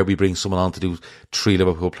tribute, where we bring someone on to do 3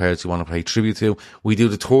 Liverpool players you want to play tribute to. We do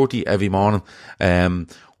the 30 every morning,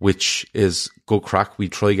 which is good crack. We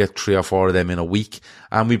try to get 3 or 4 of them in a week,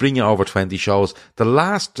 and we bring you over 20 shows. The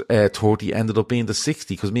last 30 ended up being the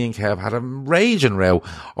 60 because me and Kev had a raging row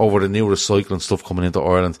over the new recycling stuff coming into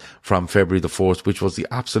Ireland from February the 4th, which was the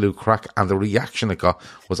absolute crack, and the reaction it got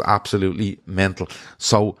was absolutely mental.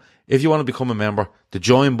 So if you want to become a member, the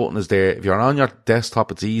join button is there. If you're on your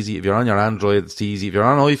desktop, it's easy. If you're on your Android, it's easy. If you're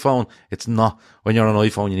on iPhone, it's not. When you're on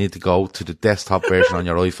iPhone, you need to go to the desktop version on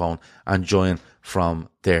your iPhone and join from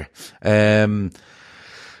there.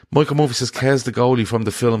 Michael Murphy says Kez the goalie from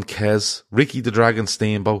the film Kez. Ricky the Dragon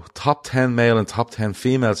Steamboat. Top 10 male and top 10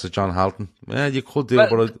 female, says John Halton. Yeah, you could do it,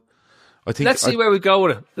 but I think... Let's see where we go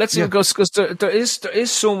with it. Let's see, because there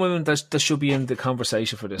is some women that should be in the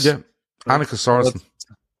conversation for this. Yeah. Annika Sorensen,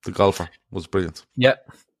 the golfer, was brilliant. Yeah.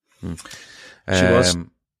 She was.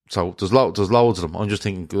 So there's loads of them. I'm just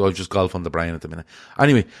thinking, I'll just golf on the brain at the minute.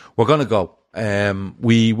 Anyway, we're going to go.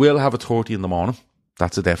 We will have a 30 in the morning.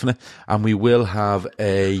 That's a definite. And we will have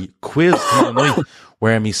a quiz tomorrow night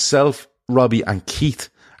where myself, Robbie and Keith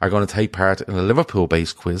are going to take part in a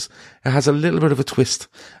Liverpool-based quiz. It has a little bit of a twist,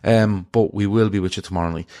 but we will be with you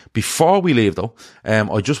tomorrow night. Before we leave, though,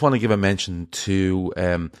 I just want to give a mention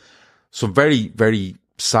to some very, very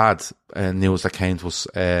sad news that came to us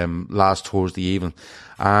last Thursday evening.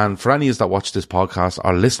 And for any of you that watch this podcast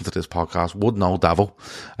or listen to this podcast would know Davo.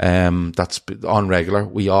 That's on regular.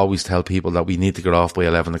 We always tell people that we need to get off by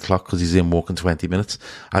 11 o'clock because he's in work in 20 minutes,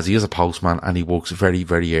 as he is a postman and he works very,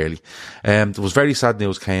 very early. There was very sad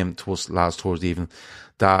news came to us last Thursday evening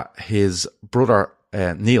that his brother,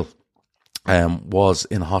 Neil, was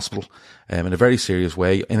in hospital, in a very serious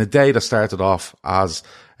way, in a day that started off as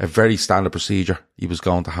a very standard procedure he was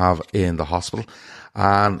going to have in the hospital.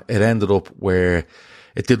 And it ended up where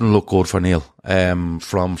it didn't look good for Neil,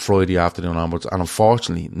 from Friday afternoon onwards. And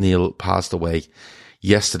unfortunately, Neil passed away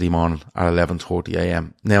yesterday morning at 11:30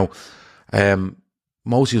 a.m. Now,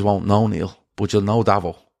 most of you won't know Neil, but you'll know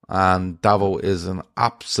Davo. And Davo is an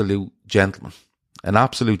absolute gentleman.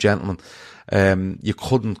 You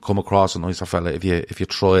couldn't come across a nicer fella if you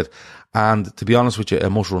tried. And to be honest with you, it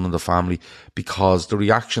must run in the family, because the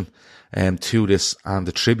reaction to this and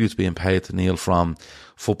the tributes being paid to Neil from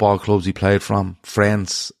football clubs he played from,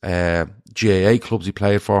 friends, GAA clubs he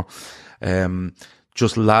played for,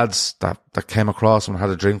 just lads that came across him and had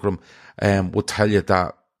a drink with him, would tell you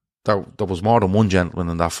that there was more than one gentleman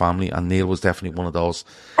in that family, and Neil was definitely one of those.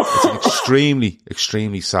 It's an extremely,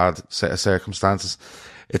 extremely sad set of circumstances.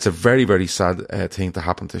 It's a very, very sad thing to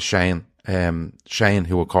happen to Shane. Shane,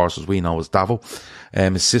 who of course, as we know, is Davo.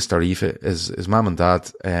 His sister Aoife, his mum and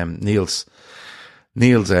dad, Neil's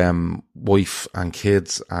wife and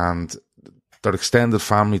kids, and their extended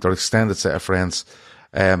family, their extended set of friends.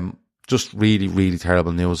 Just really, really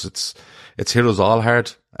terrible news. It's hit us all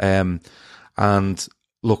hard. And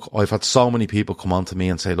look, I've had so many people come on to me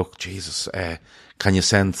and say, look, Jesus, can you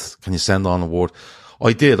send on a word?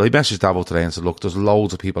 I did. I messaged Davo today and said, look, there's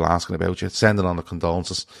loads of people asking about you. Send it on the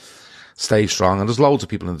condolences. Stay strong. And there's loads of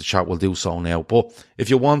people in the chat will do so now. But if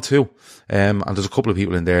you want to, and there's a couple of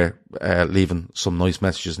people in there leaving some nice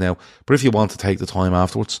messages now, but if you want to take the time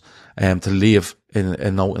afterwards to leave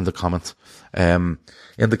a note in the comment, in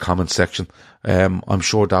the comment section. I'm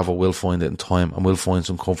sure Davo will find it in time and will find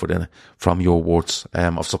some comfort in it from your words,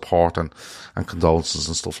 of support and condolences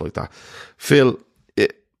and stuff like that. Phil,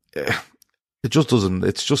 it just doesn't,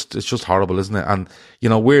 it's just horrible, isn't it? And, you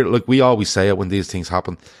know, we always say it when these things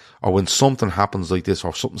happen, or when something happens like this,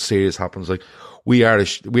 or something serious happens, like, we are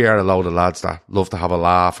a load of lads that love to have a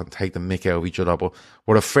laugh and take the mick out of each other, but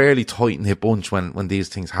we're a fairly tight knit bunch when these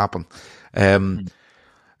things happen.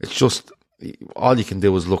 It's just, all you can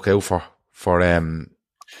do is look out for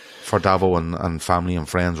Davo and family and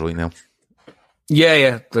friends right now.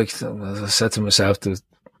 Yeah. Like, as I said to myself, there's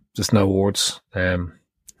just no words. Like,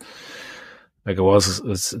 it was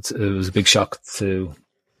a big shock to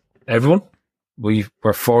everyone. We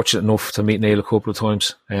were fortunate enough to meet Neil a couple of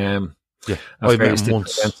times. I met him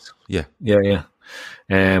once. Events. Yeah.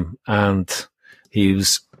 And he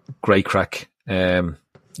was great crack. You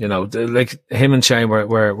know, like, him and Shane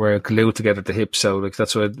were glued together at the hip. So, like,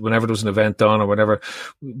 that's why whenever there was an event on or whatever,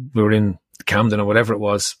 we were in Camden or whatever it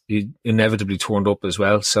was, he inevitably turned up as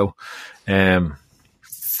well. So, yeah,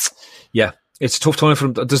 it's a tough time for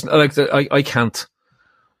him. I can't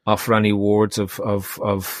offer any words of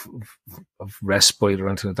respite or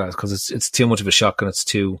anything like that, because it's too much of a shock, and it's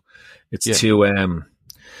too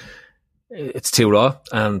raw.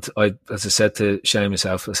 And as I said to Shane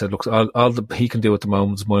myself, I said, look, all he can do at the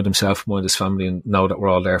moment is mind himself, mind his family, and know that we're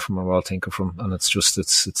all there for him and we're all thinking from him. And it's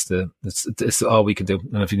all we can do.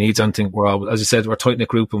 And if he needs anything, we're all, as I said, we're a tight knit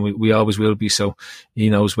group, and we always will be. So he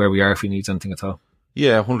knows where we are if he needs anything at all.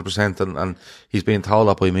 Yeah, 100%. And he's been told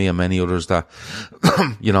that by me and many others that,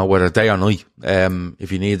 you know, whether day or night, if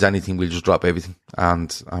he needs anything, we'll just drop everything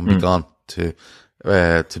and be gone to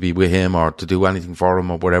be with him or to do anything for him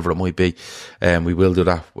or whatever it might be. We will do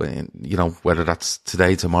that, you know, whether that's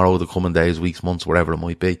today, tomorrow, the coming days, weeks, months, whatever it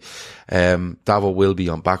might be. Davo will be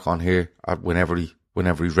back on here whenever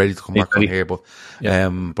he's ready to come back on here. But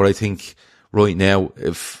I think right now,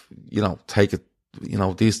 if, you know, take it, you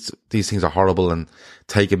know, these things are horrible, and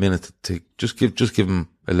take a minute to just give him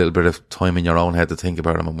a little bit of time in your own head to think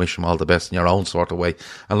about him and wish him all the best in your own sort of way.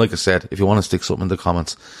 And like I said, if you want to stick something in the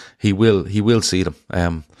comments, he will see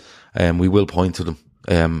them. We will point to them,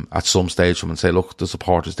 at some stage from and say, look, the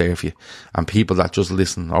support is there for you. And people that just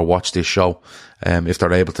listen or watch this show, if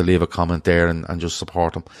they're able to leave a comment there and just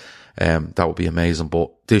support them, that would be amazing.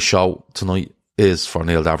 But this show tonight is for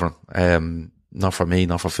Neil Davern. Not for me,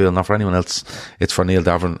 not for Phil, not for anyone else. It's for Neil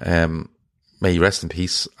Davern. May he rest in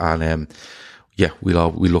peace. And, we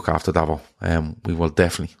look after Davo. We will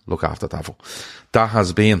definitely look after Davo. That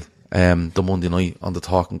has been, the Monday night on the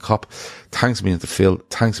Talking Cop. Thanks a million to Phil.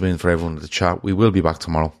 Thanks a million for everyone in the chat. We will be back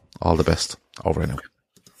tomorrow. All the best. Over and out.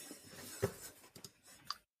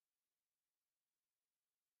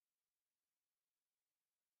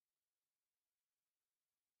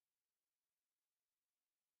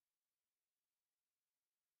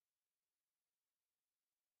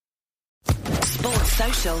 Sports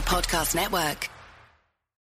Social Podcast Network.